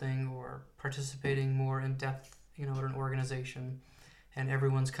something, or participating more in depth, at an organization, and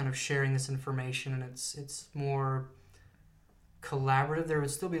everyone's kind of sharing this information, and it's more collaborative. There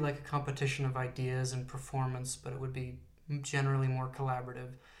would still be like a competition of ideas and performance, but it would be generally more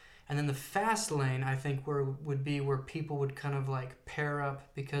collaborative. And then the fast lane, I think, would be where people would kind of like pair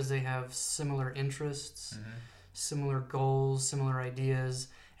up because they have similar interests, similar goals, similar ideas,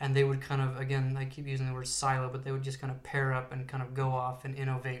 and they would kind of, again, I keep using the word silo, but they would just kind of pair up and kind of go off and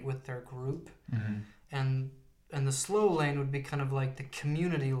innovate with their group. And the slow lane would be kind of like the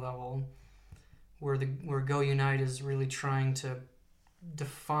community level, where Go Unite is really trying to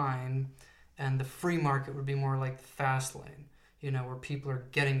define, and the free market would be more like the fast lane, where people are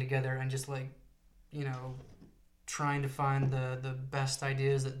getting together and just like, trying to find the best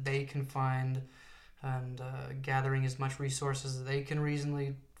ideas that they can find, and gathering as much resources as they can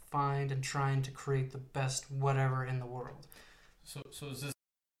reasonably find, and trying to create the best whatever in the world. So is this...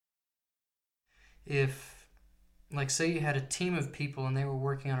 If, like, say you had a team of people and they were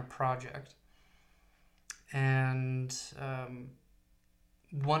working on a project, and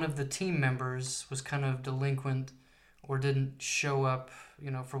one of the team members was kind of delinquent or didn't show up,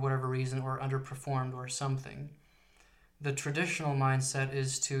 for whatever reason, or underperformed or something, the traditional mindset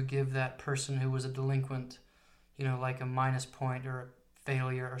is to give that person who was a delinquent, like a minus point or a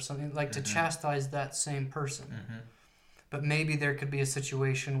failure or something, like to chastise that same person. But maybe there could be a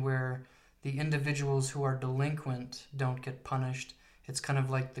situation where the individuals who are delinquent don't get punished. It's kind of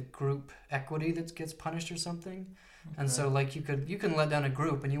like the group equity that gets punished or something. And so like you can let down a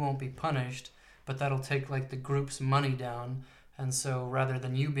group and you won't be punished, but that'll take like the group's money down. And so rather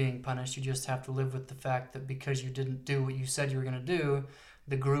than you being punished, you just have to live with the fact that because you didn't do what you said you were going to do,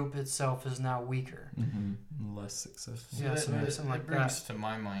 the group itself is now weaker. Less successful. Yeah, so maybe something like that. It brings to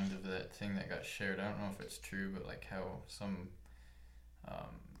my mind of that thing that got shared. I don't know if it's true, but like how some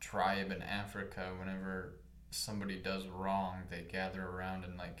tribe in Africa, whenever somebody does wrong, they gather around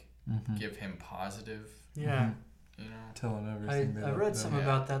and like give him positive. Yeah. Tell him everything. I read something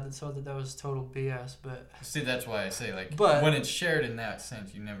about that thought that was total BS, but... See, that's why I say, like, but when it's shared in that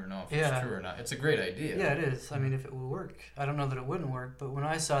sense, you never know if it's true or not. It's a great idea. Yeah, it is. I mean, if it will work. I don't know that it wouldn't work, but when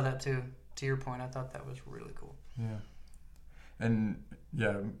I saw that to your point, I thought that was really cool. Yeah. And,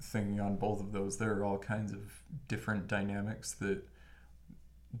 yeah, thinking on both of those, there are all kinds of different dynamics that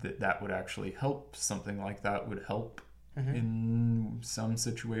would actually help. Something like that would help in some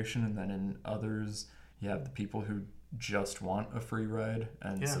situation, and then in others... You have the people who just want a free ride,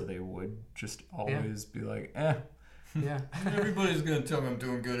 and so they would just always be like, Yeah. Everybody's going to tell me I'm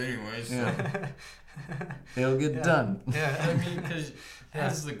doing good anyways. So. Yeah. It'll get done. Yeah. I mean, because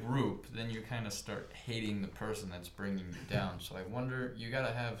as the group, then you kind of start hating the person that's bringing you down. So I wonder, you got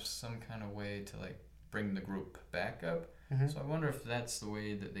to have some kind of way to, like, bring the group back up. So I wonder if that's the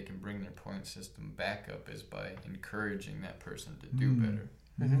way that they can bring their point system back up, is by encouraging that person to do better.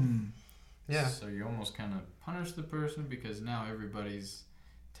 Yeah. So you almost kind of punish the person because now everybody's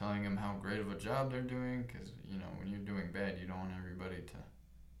telling them how great of a job they're doing, because, when you're doing bad, you don't want everybody to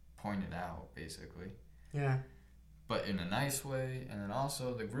point it out, basically. Yeah. But in a nice way, and then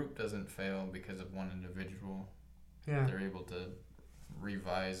also the group doesn't fail because of one individual. Yeah. They're able to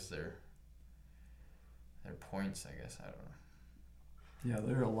revise their points, I guess. I don't know. Yeah,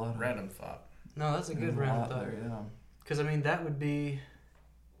 there are a lot of... Random thought. No, that's a good random thought. There, yeah. Because, I mean, that would be...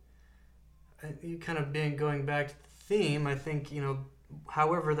 you kind of going back to the theme, I think,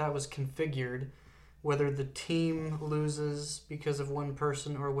 however that was configured, whether the team loses because of one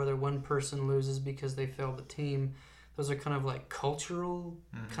person or whether one person loses because they failed the team, those are kind of like cultural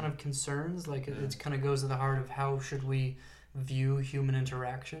kind of concerns. Like it kind of goes to the heart of how should we view human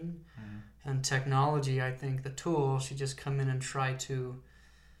interaction. And technology, I think the tool should just come in and try to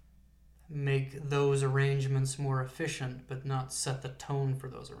make those arrangements more efficient, but not set the tone for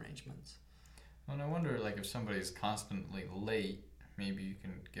those arrangements. Well, and I wonder, like, if somebody's constantly late, maybe you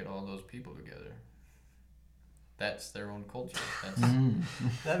can get all those people together. That's their own culture.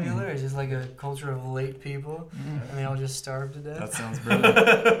 That'd be hilarious. Just like a culture of late people, and they all just starve to death. That sounds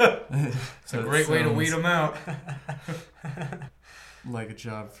brilliant. It's a great way to weed them out. Like a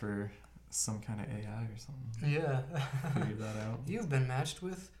job for some kind of AI or something. Yeah. Figure that out. You've been matched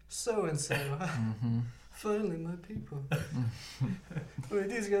with so-and-so. Finally, my people. Wait,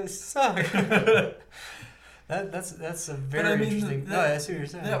 these guys suck. That's a very interesting... I see what you're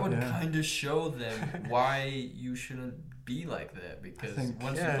saying. That would kind of show them why you shouldn't be like that. Because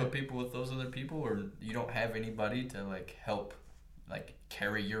once you put people with those other people, or you don't have anybody to like help like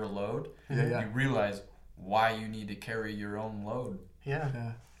carry your load, you realize why you need to carry your own load.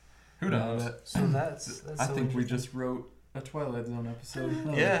 Yeah. Who knows? So that's I so think we just wrote a Twilight Zone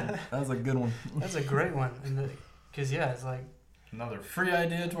episode. That was a good one. That's a great one. Because it's like... Another free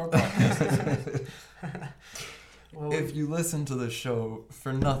idea to our podcast. Well, if you listen to the show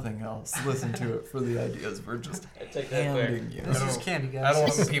for nothing else, listen to it for the ideas we're just handing you. This is candy, guys. I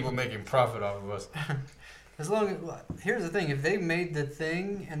don't want people making profit off of us. As long as... Here's the thing. If they made the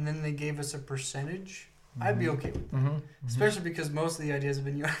thing and then they gave us a percentage... I'd be okay with that. Especially because most of the ideas have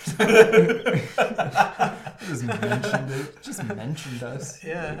been yours. Just mentioned us.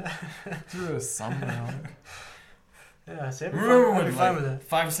 Yeah. Threw a summary on it. Yeah, so Remember I'd when be fine with that.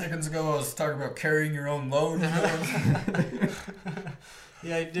 5 seconds ago I was talking about carrying your own load?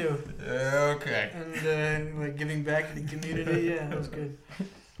 Yeah, I do. Okay. And like giving back to the community. Yeah, that was good.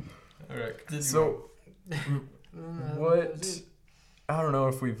 All right. Continue. So, That what... was it. I don't know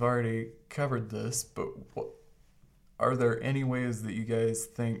if we've already covered this, but are there any ways that you guys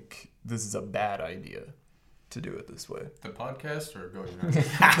think this is a bad idea to do it this way? The podcast or Go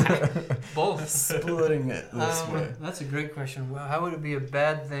United? Both. Splitting it this way. That's a great question. Well, how would it be a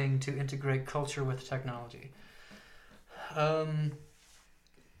bad thing to integrate culture with technology? I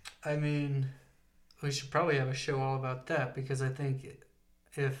mean, we should probably have a show all about that, because I think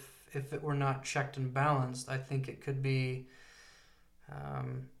if it were not checked and balanced, I think it could be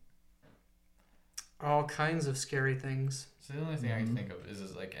all kinds of scary things. So the only thing I can think of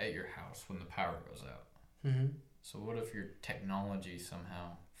is like at your house when the power goes out. Mm-hmm. So what if your technology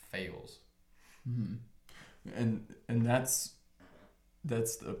somehow fails? And that's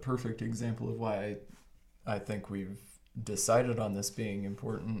a perfect example of why I think we've decided on this being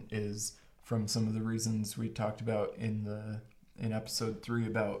important, is from some of the reasons we talked about in episode 3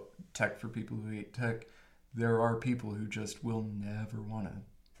 about tech for people who hate tech. There are people who just will never want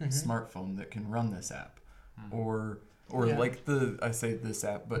a smartphone that can run this app, or like I say this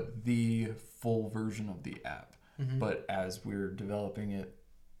app, but the full version of the app. But as we're developing it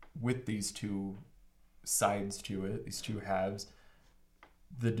with these two sides to it, these two halves,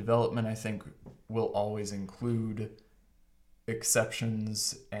 the development, I think, will always include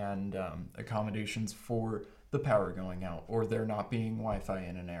exceptions and accommodations for the power going out, or there not being Wi-Fi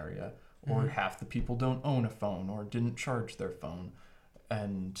in an area, or half the people don't own a phone or didn't charge their phone,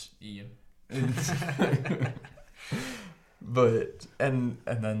 and Ian. but and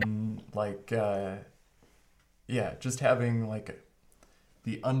then like just having like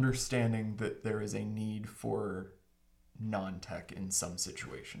the understanding that there is a need for non-tech in some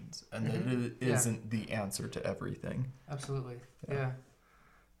situations, and that it isn't the answer to everything. Absolutely. Yeah.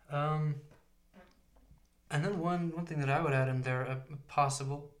 And then one thing that I would add in there,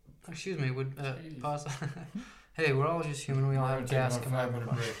 hey, we're all just human. We all have gas come out of our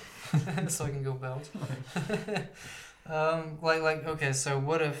body. So I can go belch. Okay, so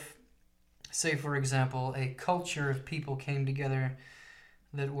what if, say for example, a culture of people came together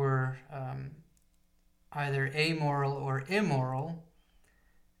that were either amoral or immoral,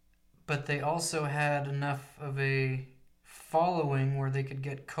 but they also had enough of a following where they could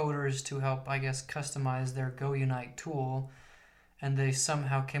get coders to help, I guess, customize their Go Unite tool, and they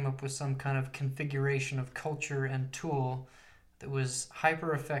somehow came up with some kind of configuration of culture and tool that was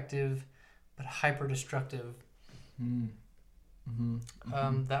hyper effective but hyper destructive.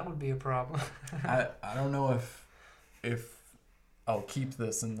 That would be a problem. I don't know if I'll keep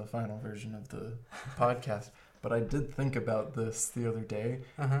this in the final version of the podcast, But I did think about this the other day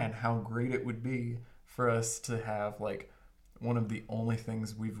and how great it would be for us to have like one of the only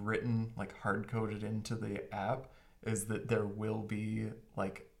things we've written like hard coded into the app is that there will be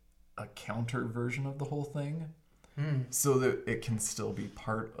like a counter version of the whole thing so that it can still be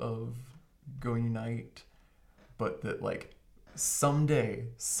part of Go Unite, but that like someday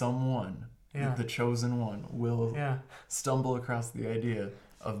someone, the chosen one, will stumble across the idea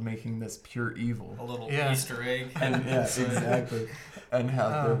of making this pure evil. A little Easter egg. And exactly. And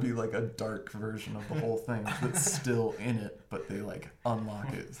have there be like a dark version of the whole thing that's still in it, but they like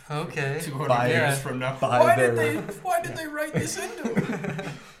unlock it. Okay. 200 years from now. Why did they write this into it?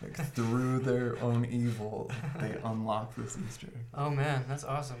 Like through their own evil, they unlock this Easter egg. Oh man, that's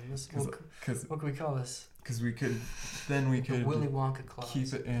awesome. What can we call this? Because we could the Willy Wonka clause.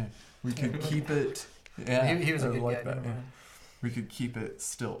 keep it in. We could keep it. Yeah, he was a good like guy. that. Yeah. We could keep it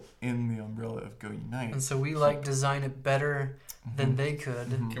still in the umbrella of Go Unite. And so we like design it better than they could.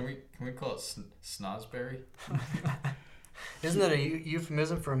 Can we call it Snozberry? Isn't that a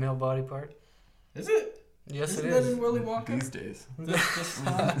euphemism for a male body part? Is it? Yes, Isn't it that is. in Willy Wonka? These days. Does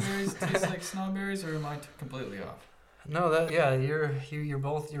snozberries taste like snowberries, or am I completely off? No, you're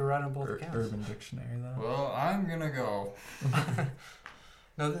right on both accounts. Urban Dictionary, though. Well, I'm gonna go.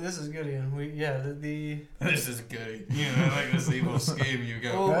 No, this is good, Ian. This is good. Like this evil scheme you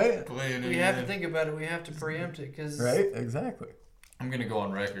got playing. We have to think about it. We have to preempt it because exactly. I'm gonna go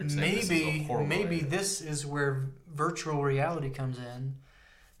on record saying this is a horrible idea. This is where virtual reality comes in,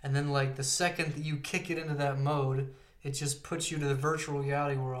 and then like the second that you kick it into that mode, it just puts you to the virtual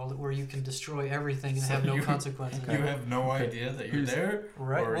reality world where you can destroy everything and have no consequences. You have no idea that you're there,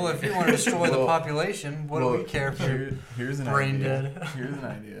 right? Well, if you want to destroy the population, what do we care if here's an brain idea. dead? Here's an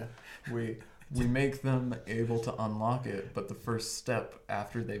idea. We make them able to unlock it, but the first step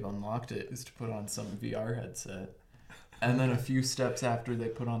after they've unlocked it is to put on some VR headset. And then a few steps after they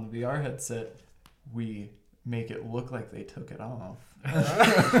put on the VR headset, we make it look like they took it off.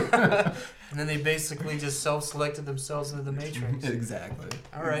 And then they basically just self-selected themselves into the Matrix. Exactly.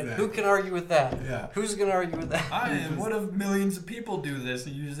 All right. Exactly. Who can argue with that? Yeah. Who's going to argue with that? I am. What if millions of people do this,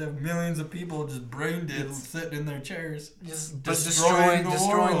 and you just have millions of people just brain dead sitting in their chairs, just destroying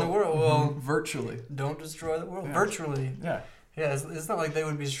the world? Well, virtually. Don't destroy the world. Yeah. Virtually. Yeah. Yeah, it's not like they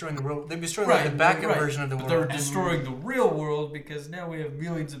would be destroying the world. They'd be destroying like the back-end version of the world. They're destroying the real world because now we have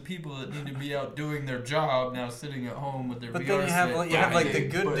millions of people that need to be out doing their job now, sitting at home with their. But VR then you have like the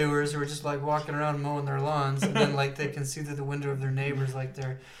good but- doers who are just like walking around mowing their lawns, and then like they can see through the window of their neighbors, like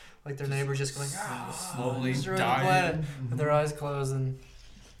their neighbors just going slowly destroy the dying planet with their eyes closed. And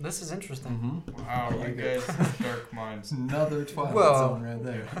this is interesting. Wow, you guys have dark minds. Another Twilight Zone right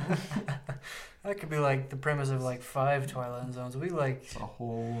there. That could be like the premise of like 5 Twilight Zones. We like A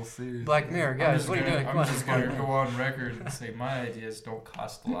whole series. Black Mirror, guys. What are you doing? Come I'm on. just gonna go on record and say my ideas don't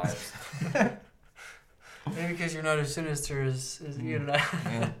cost lives. Maybe because you're not as sinister as Ian and I.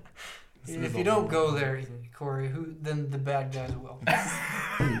 Yeah. If you don't go there, Cory, then the bad guys will.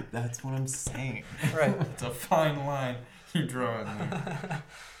 That's what I'm saying. Right. It's a fine line you're drawing there.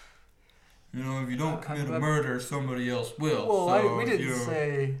 If you don't commit a murder, somebody else will. Well, we didn't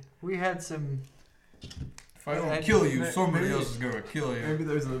say. We had some. If I don't kill you, somebody else is gonna kill you. Maybe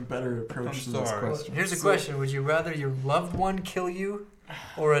there's a better approach to this sorry. question. Here's a question: would you rather your loved one kill you,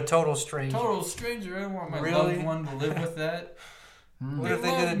 or a total stranger? Total stranger. I don't want my Really? loved one to live with that. What if they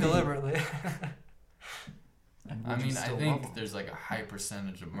did it deliberately? I mean, I think there's like a high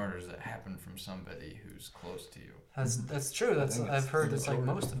percentage of murders that happen from somebody who's close to you. That's true. I've heard that's like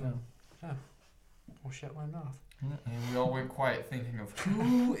most of them. Yeah. Well, shut my mouth. And we all went quiet thinking of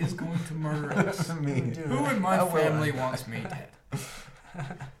who is going to murder us. Me. Who in my family wants me dead?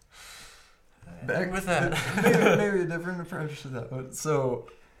 Back with that. maybe a different approach to that. So,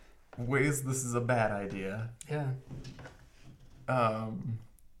 ways this is a bad idea. Yeah. How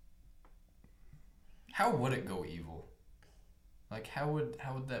would it go evil? Like, how would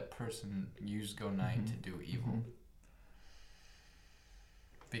that person use Go Night to do evil?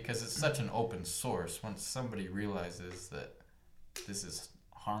 Because it's such an open source. Once somebody realizes that this is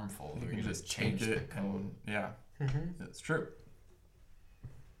harmful, You we can can just change the it code. and, yeah, it's true.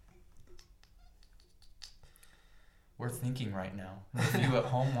 We're thinking right now. If you at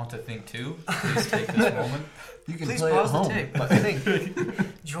home want to think too, please take this moment. You can Please play pause at home. the tape. but-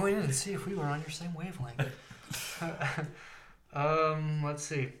 Think. Join in and see if we were on your same wavelength. Let's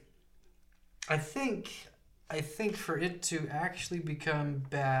see. I think for it to actually become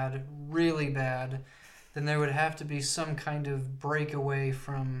bad, really bad, then there would have to be some kind of breakaway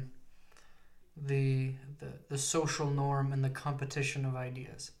from the social norm and the competition of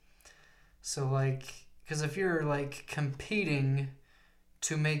ideas. So like, Because if you're like competing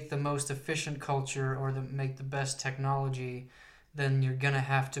to make the most efficient culture or make the best technology, then you're going to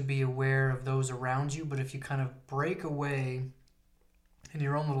have to be aware of those around you. But if you kind of break away in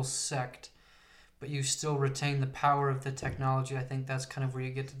your own little sect, but you still retain the power of the technology, I think that's kind of where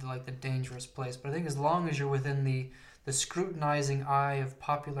you get to the dangerous place. But I think as long as you're within the scrutinizing eye of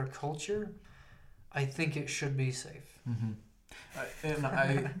popular culture, I think it should be safe. Mm-hmm. And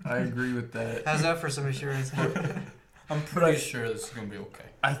I agree with that. How's that for some assurance? I'm pretty sure this is going to be okay.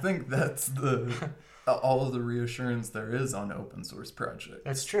 I think that's all of the reassurance there is on open source projects.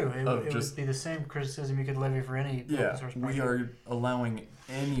 That's true. It would be the same criticism you could levy for any open source project. We are allowing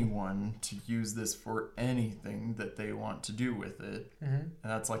anyone to use this for anything that they want to do with it. Mm-hmm. And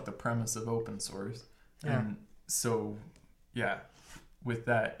that's like the premise of open source. Yeah. And so, yeah, with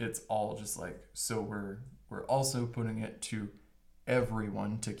that, it's all just like, so we're also putting it to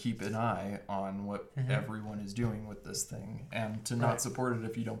everyone to keep an eye on what everyone is doing with this thing and to not support it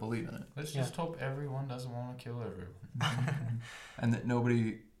if you don't believe in it. Let's just hope everyone doesn't want to kill everyone. And that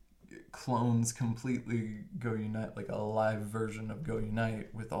nobody clones completely Go Unite, like a live version of Go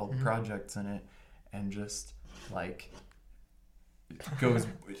Unite with all the projects in it, and just like goes,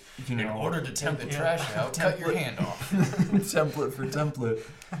 you know, in order to take the trash out, cut your hand off. template for template.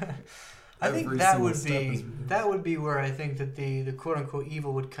 I think that would be where I think that the quote unquote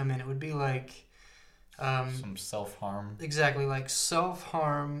evil would come in. It would be like some self-harm. Exactly, like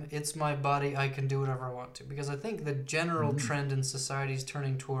self-harm. It's my body. I can do whatever I want to. Because I think the general trend in society is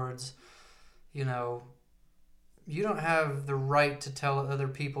turning towards, you know, you don't have the right to tell other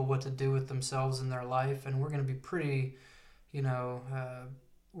people what to do with themselves in their life, and we're going to be pretty, you know,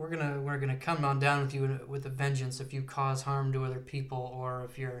 we're gonna come on down with you with a vengeance if you cause harm to other people or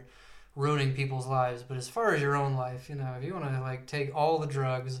if you're ruining people's lives. But as far as your own life, you know, if you want to like take all the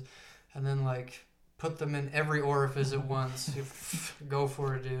drugs and then like put them in every orifice at once, go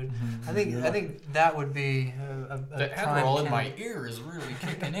for it, dude. I think that would be a the Adderall in my ear is really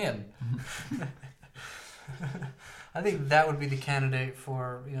kicking in. I think that would be the candidate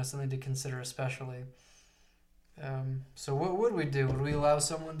for, you know, something to consider especially. So what would we do? Would we allow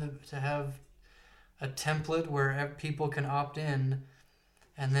someone to have a template where people can opt in,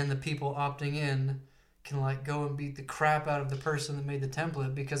 and then the people opting in can like go and beat the crap out of the person that made the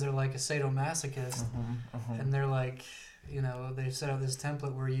template because they're like a sadomasochist, and they're like, you know, they set out this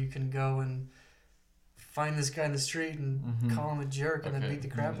template where you can go and find this guy in the street and call him a jerk and then beat the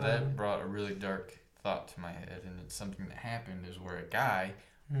crap out of him. That brought a really dark thought to my head, and it's something that happened is where a guy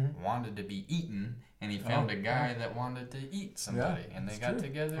wanted to be eaten, and he found a guy that wanted to eat somebody, and they got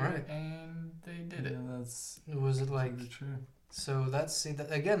together and they did it. Was it like really true? So that's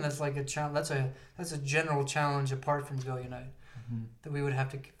like a challenge. That's a general challenge apart from Go Unite that we would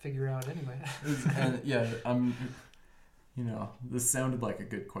have to figure out anyway. And you know, this sounded like a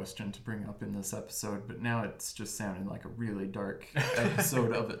good question to bring up in this episode, but now it's just sounding like a really dark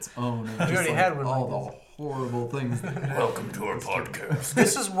episode of its own. We already had one. All the horrible things. Welcome to our podcast.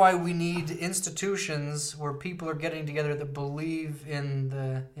 This is why we need institutions where people are getting together that believe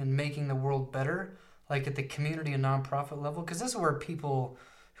in making the world better, like at the community and nonprofit level, because this is where people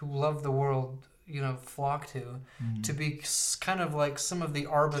who love the world, you know, flock to be kind of like some of the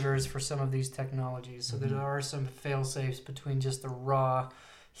arbiters for some of these technologies. So there are some fail-safes between just the raw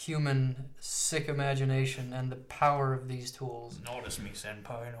human sick imagination and the power of these tools. Notice me,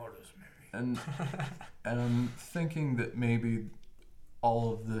 senpai, notice me. And I'm thinking that maybe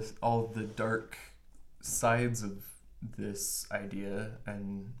all of the dark sides of this idea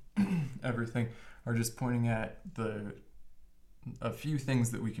and everything are just pointing at a few things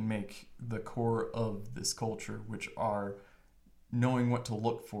that we can make the core of this culture, which are knowing what to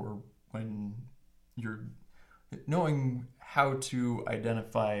look for when you're knowing how to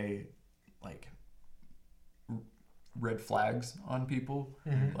identify like red flags on people,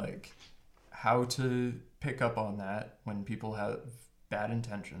 like how to pick up on that when people have bad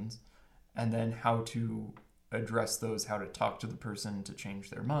intentions, and then how to address those, how to talk to the person to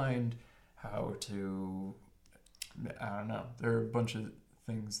change their mind, how to, I don't know, there are a bunch of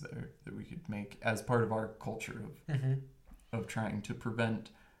things that we could make as part of our culture of trying to prevent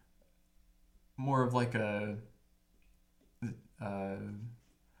more of like a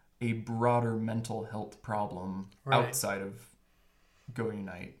broader mental health problem outside of Go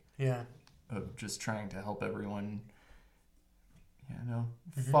Unite. Yeah. Of just trying to help everyone, you know,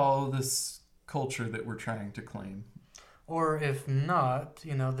 follow this culture that we're trying to claim. Or if not,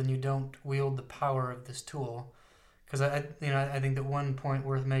 you know, then you don't wield the power of this tool. Because I think that one point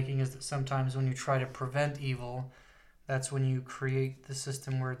worth making is that sometimes when you try to prevent evil, that's when you create the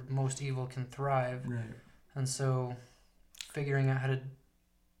system where the most evil can thrive. Right. And so figuring out how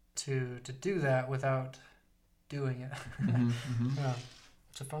to do that without doing it. Yeah,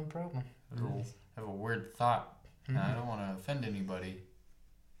 it's a fun problem. I have a weird thought. And I don't want to offend anybody.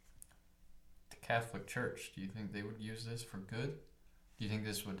 The Catholic Church, do you think they would use this for good? Do you think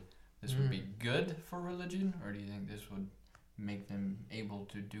this would be good for religion, or do you think this would make them able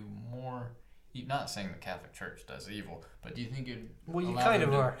to do more? Not saying the Catholic Church does evil, but do you think it? Well, you kind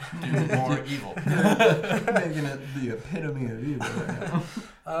of are. Do more evil. Making it the epitome of evil right now.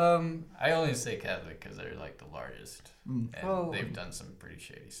 I only say Catholic because they're like the largest, and Well, they've done some pretty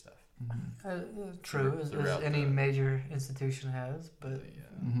shady stuff. True, as any major institution has, but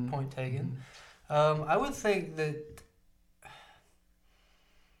point taken. I would think that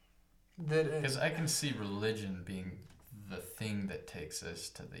because I can see religion being the thing that takes us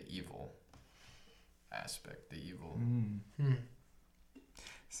to the evil aspect, the evil.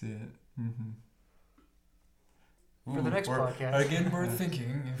 See it. For the next podcast. Again, we're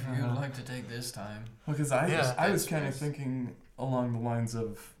thinking if you'd like to take this time. Well, because I was kind of thinking along the lines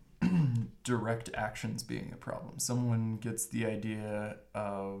of direct actions being a problem. Someone gets the idea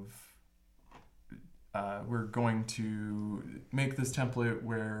of we're going to make this template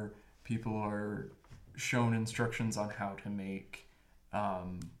where people are shown instructions on how to make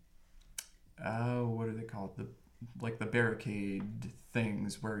what are they called, the barricade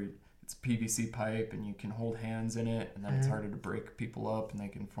things where it's PVC pipe and you can hold hands in it, and then it's harder to break people up and they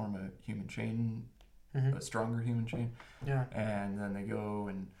can form a human chain, a stronger human chain. Yeah. And then they go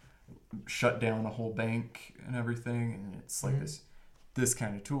and shut down a whole bank and everything, and it's like this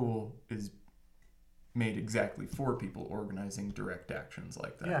kind of tool is made exactly for people organizing direct actions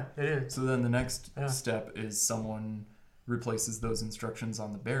like that. Yeah, it is. So then the next step is someone replaces those instructions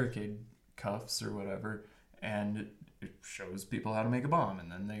on the barricade cuffs or whatever, and it shows people how to make a bomb, and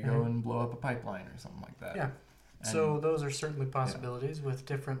then they go and blow up a pipeline or something like that. Yeah. And so those are certainly possibilities with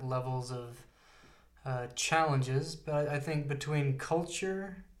different levels of challenges, but I think between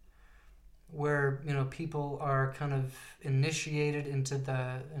culture, where people are kind of initiated into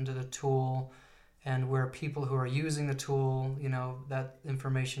the tool, and where people who are using the tool, that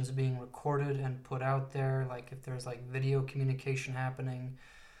information is being recorded and put out there, like if there's like video communication happening,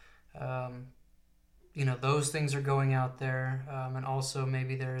 those things are going out there, and also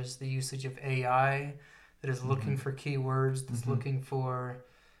maybe there's the usage of AI that is looking for keywords, that's looking for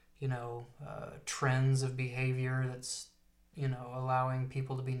trends of behavior, that's allowing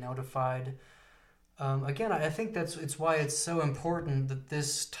people to be notified. Again, I think it's why it's so important that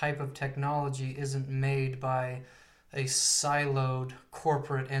this type of technology isn't made by a siloed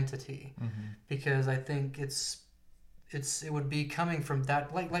corporate entity, because I think it would be coming from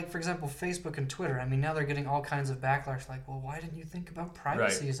that, like for example, Facebook and Twitter. I mean, now they're getting all kinds of backlash, like, well, why didn't you think about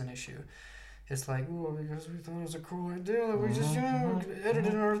privacy as an issue? It's like, well, because we thought it was a cool idea that we just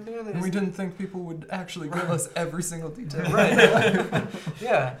edited our thing. And we didn't think people would actually give us every single detail. Right.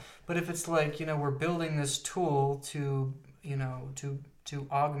 Yeah, but if it's like, we're building this tool to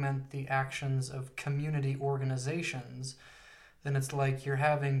augment the actions of community organizations, then it's like you're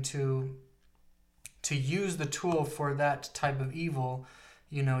having to use the tool for that type of evil.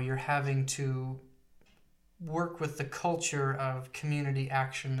 You're having to work with the culture of community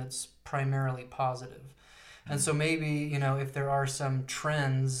action that's primarily positive. And so maybe, if there are some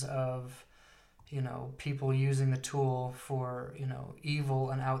trends of, people using the tool for, evil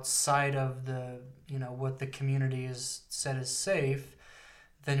and outside of the, what the community is said is safe,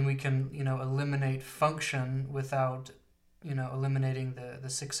 then we can, eliminate function without, eliminating the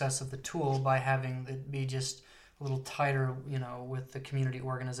success of the tool by having it be just a little tighter, with the community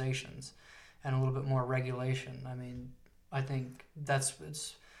organizations and a little bit more regulation. I mean, I think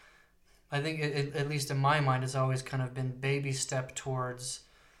at least in my mind, it's always kind of been baby step towards,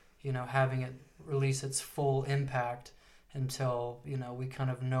 having it release its full impact until, we kind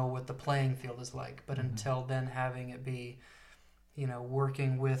of know what the playing field is like. But until then, having it be,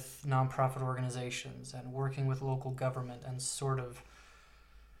 working with nonprofit organizations and working with local government and sort of,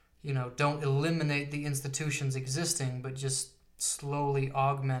 don't eliminate the institutions existing, but just slowly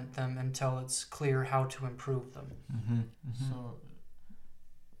augment them until it's clear how to improve them. So,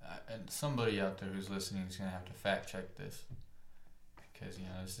 and somebody out there who's listening is going to have to fact check this, because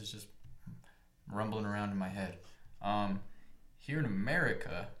this is just rumbling around in my head. Here in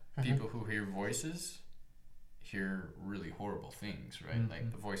America, people who hear voices hear really horrible things, right?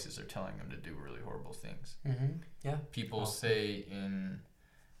 Like the voices are telling them to do really horrible things. Yeah. People say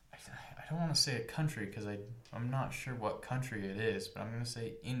I don't want to say a country because I'm not sure what country it is, but I'm going to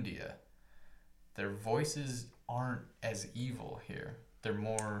say India. Their voices aren't as evil here. They're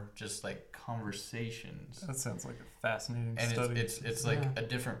more just like conversations. That sounds like a fascinating And study. it's like a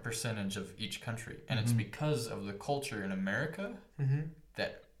different percentage of each country. And it's because of the culture in America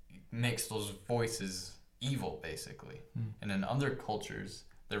that makes those voices evil, basically. And in other cultures,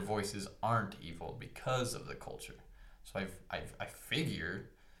 their voices aren't evil because of the culture. So I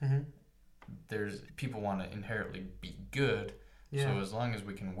figure there's people want to inherently be good. Yeah. So as long as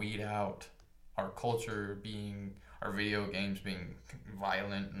we can weed out our culture being, our video games being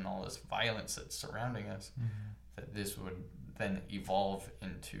violent and all this violence that's surrounding us, that this would then evolve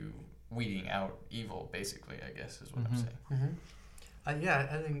into weeding out evil, basically, I guess is what I'm saying. Yeah,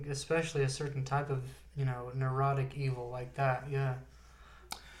 I think especially a certain type of, neurotic evil like that, yeah.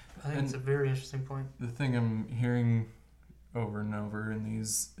 I think it's a very interesting point. The thing I'm hearing over and over in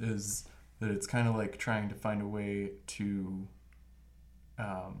these is that it's kind of like trying to find a way to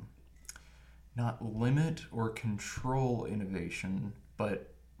not limit or control innovation,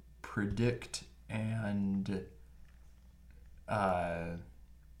 but predict and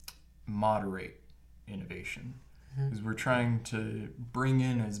moderate innovation. Because we're trying to bring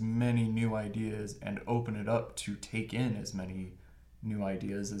in as many new ideas and open it up to take in as many new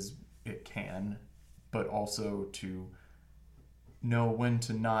ideas as it can, but also to know when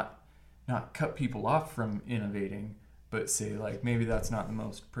to not cut people off from innovating, but say like maybe that's not the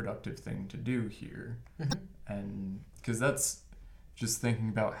most productive thing to do here. And because that's just thinking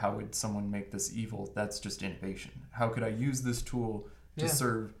about how would someone make this evil, that's just innovation. How could I use this tool to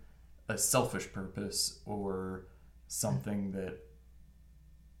serve a selfish purpose or something that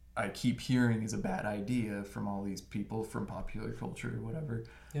I keep hearing is a bad idea from all these people from popular culture or whatever,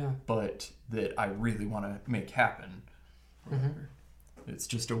 but that I really want to make happen. It's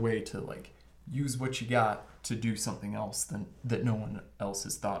just a way to like use what you got to do something else that no one else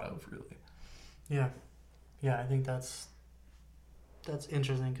has thought of, really. Yeah, I think that's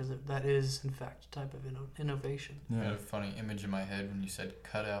interesting because that is in fact a type of innovation. I had a funny image in my head when you said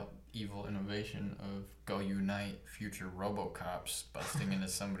cut out evil innovation of Go Unite future Robocops busting into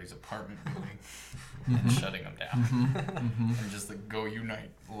somebody's apartment building and shutting them down. And just the Go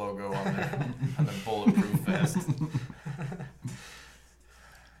Unite logo on their bulletproof vest.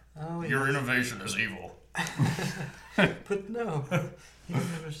 Oh, Your innovation is evil. But no, you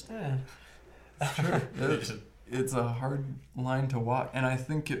don't understand. Sure. It's a hard line to walk, and I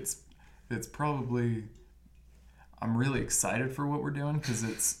think it's probably, I'm really excited for what we're doing because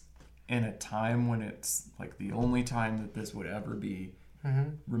it's in a time when it's like the only time that this would ever be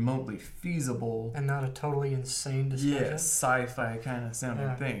remotely feasible. And not a totally insane discussion. Yeah, sci-fi kind of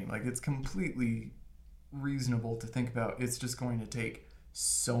sounding thing. Like it's completely reasonable to think about. It's just going to take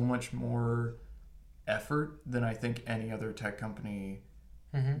so much more effort than I think any other tech company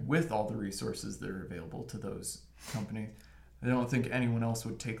with all the resources that are available to those companies. I don't think anyone else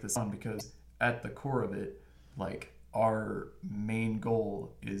would take this on because at the core of it, like our main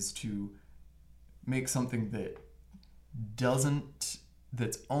goal is to make something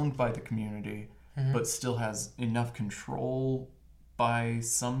that's owned by the community but still has enough control by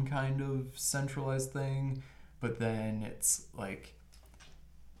some kind of centralized thing, but then it's like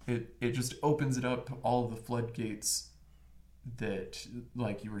it just opens it up to all of the floodgates that,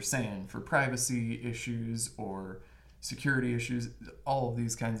 like you were saying, for privacy issues or security issues, all of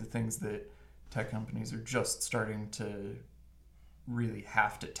these kinds of things that tech companies are just starting to really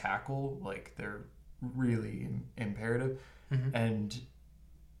have to tackle, like they're really imperative. And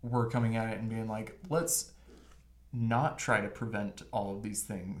we're coming at it and being like, let's not try to prevent all of these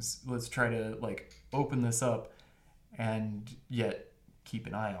things. Let's try to like open this up and yet keep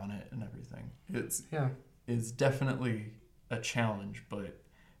an eye on it and everything. It's definitely a challenge, but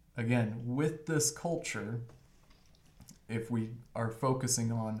again, with this culture, if we are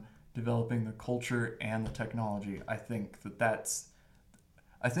focusing on developing the culture and the technology, I think that's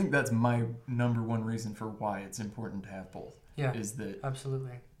my number one reason for why it's important to have both. Is that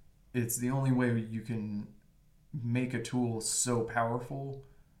absolutely. It's the only way you can make a tool so powerful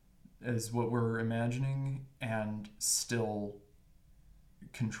as what we're imagining and still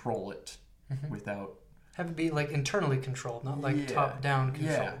control it without have it be like internally controlled, not like top-down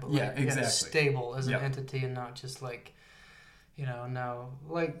control, but like exactly. Stable as an entity and not just like,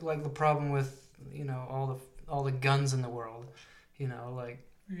 like the problem with all the guns in the world, like.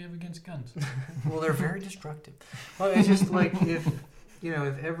 What do you have against guns? Well, they're very destructive. Well, it's just like if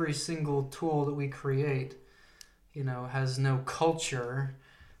every single tool that we create, has no culture,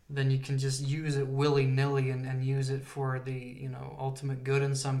 then you can just use it willy-nilly and use it for the, ultimate good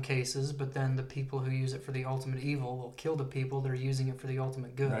in some cases, but then the people who use it for the ultimate evil will kill the people that are using it for the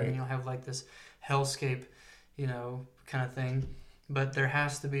ultimate good. Right. And you'll have like this hellscape, kind of thing. But there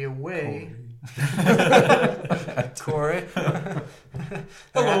has to be a way. Cory.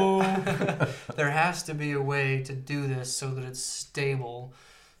 Hello. There has to be a way to do this so that it's stable,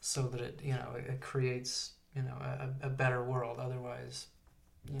 so that it creates a better world. Otherwise,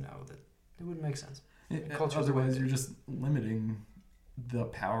 that it wouldn't make sense. Otherwise, you're just limiting the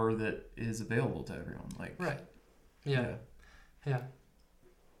power that is available to everyone. Like right. Yeah.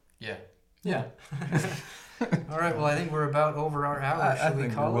 All right. Well, I think we're about over our hour. Should we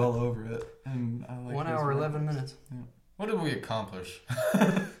call we're it? well over it. And I like 1 hour 11 minutes. Yeah. What did we accomplish?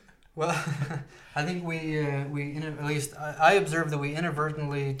 Well, I think at least I observed that we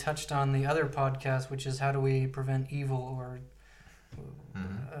inadvertently touched on the other podcast, which is how do we prevent evil or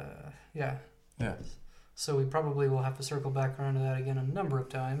yeah. So we probably will have to circle back around to that again a number of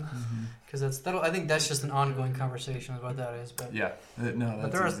times because I think that's just an ongoing conversation is what that is. But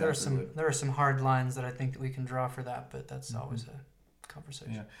but there are some hard lines that I think that we can draw for that, but that's always a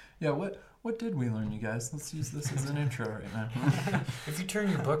conversation. Yeah. What did we learn, you guys? Let's use this as an intro right now. If you turn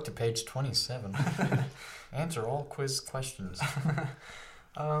your book to page 27, answer all quiz questions.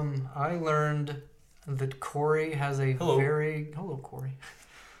 I learned that Cory has a hello Cory.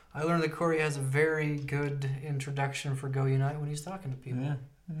 I learned that Cory has a very good introduction for Go Unite when he's talking to people. Yeah.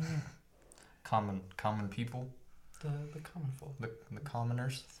 Common people. The common folk. The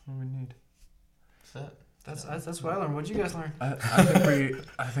commoners. That's what we need. That's it. That's what I learned. What did you guys learn? I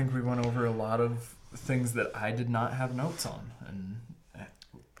think we went over a lot of things that I did not have notes on, and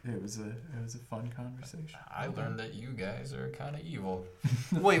it was a fun conversation. I learned that you guys are kind of evil.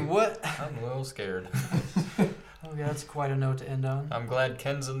 Wait, what? I'm a little scared. Okay, that's quite a note to end on. I'm glad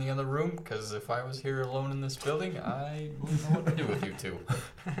Ken's in the other room, because if I was here alone in this building, I wouldn't know what to do with you two.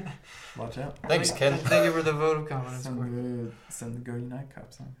 Watch out. Thanks, Ken. Thank you for the vote of confidence, Cory. Send the Go Unite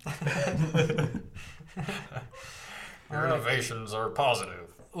cops on. Your innovations are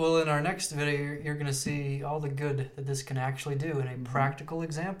positive. Well, in our next video, you're going to see all the good that this can actually do in a practical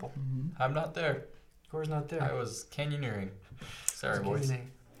example. I'm not there. Cory's not there. I was canyoneering. Sorry, boys.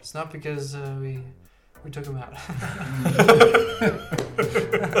 It's not because we took him out.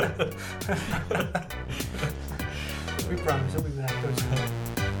 We promise he'll be back.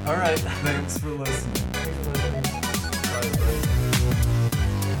 All right. Thanks for listening.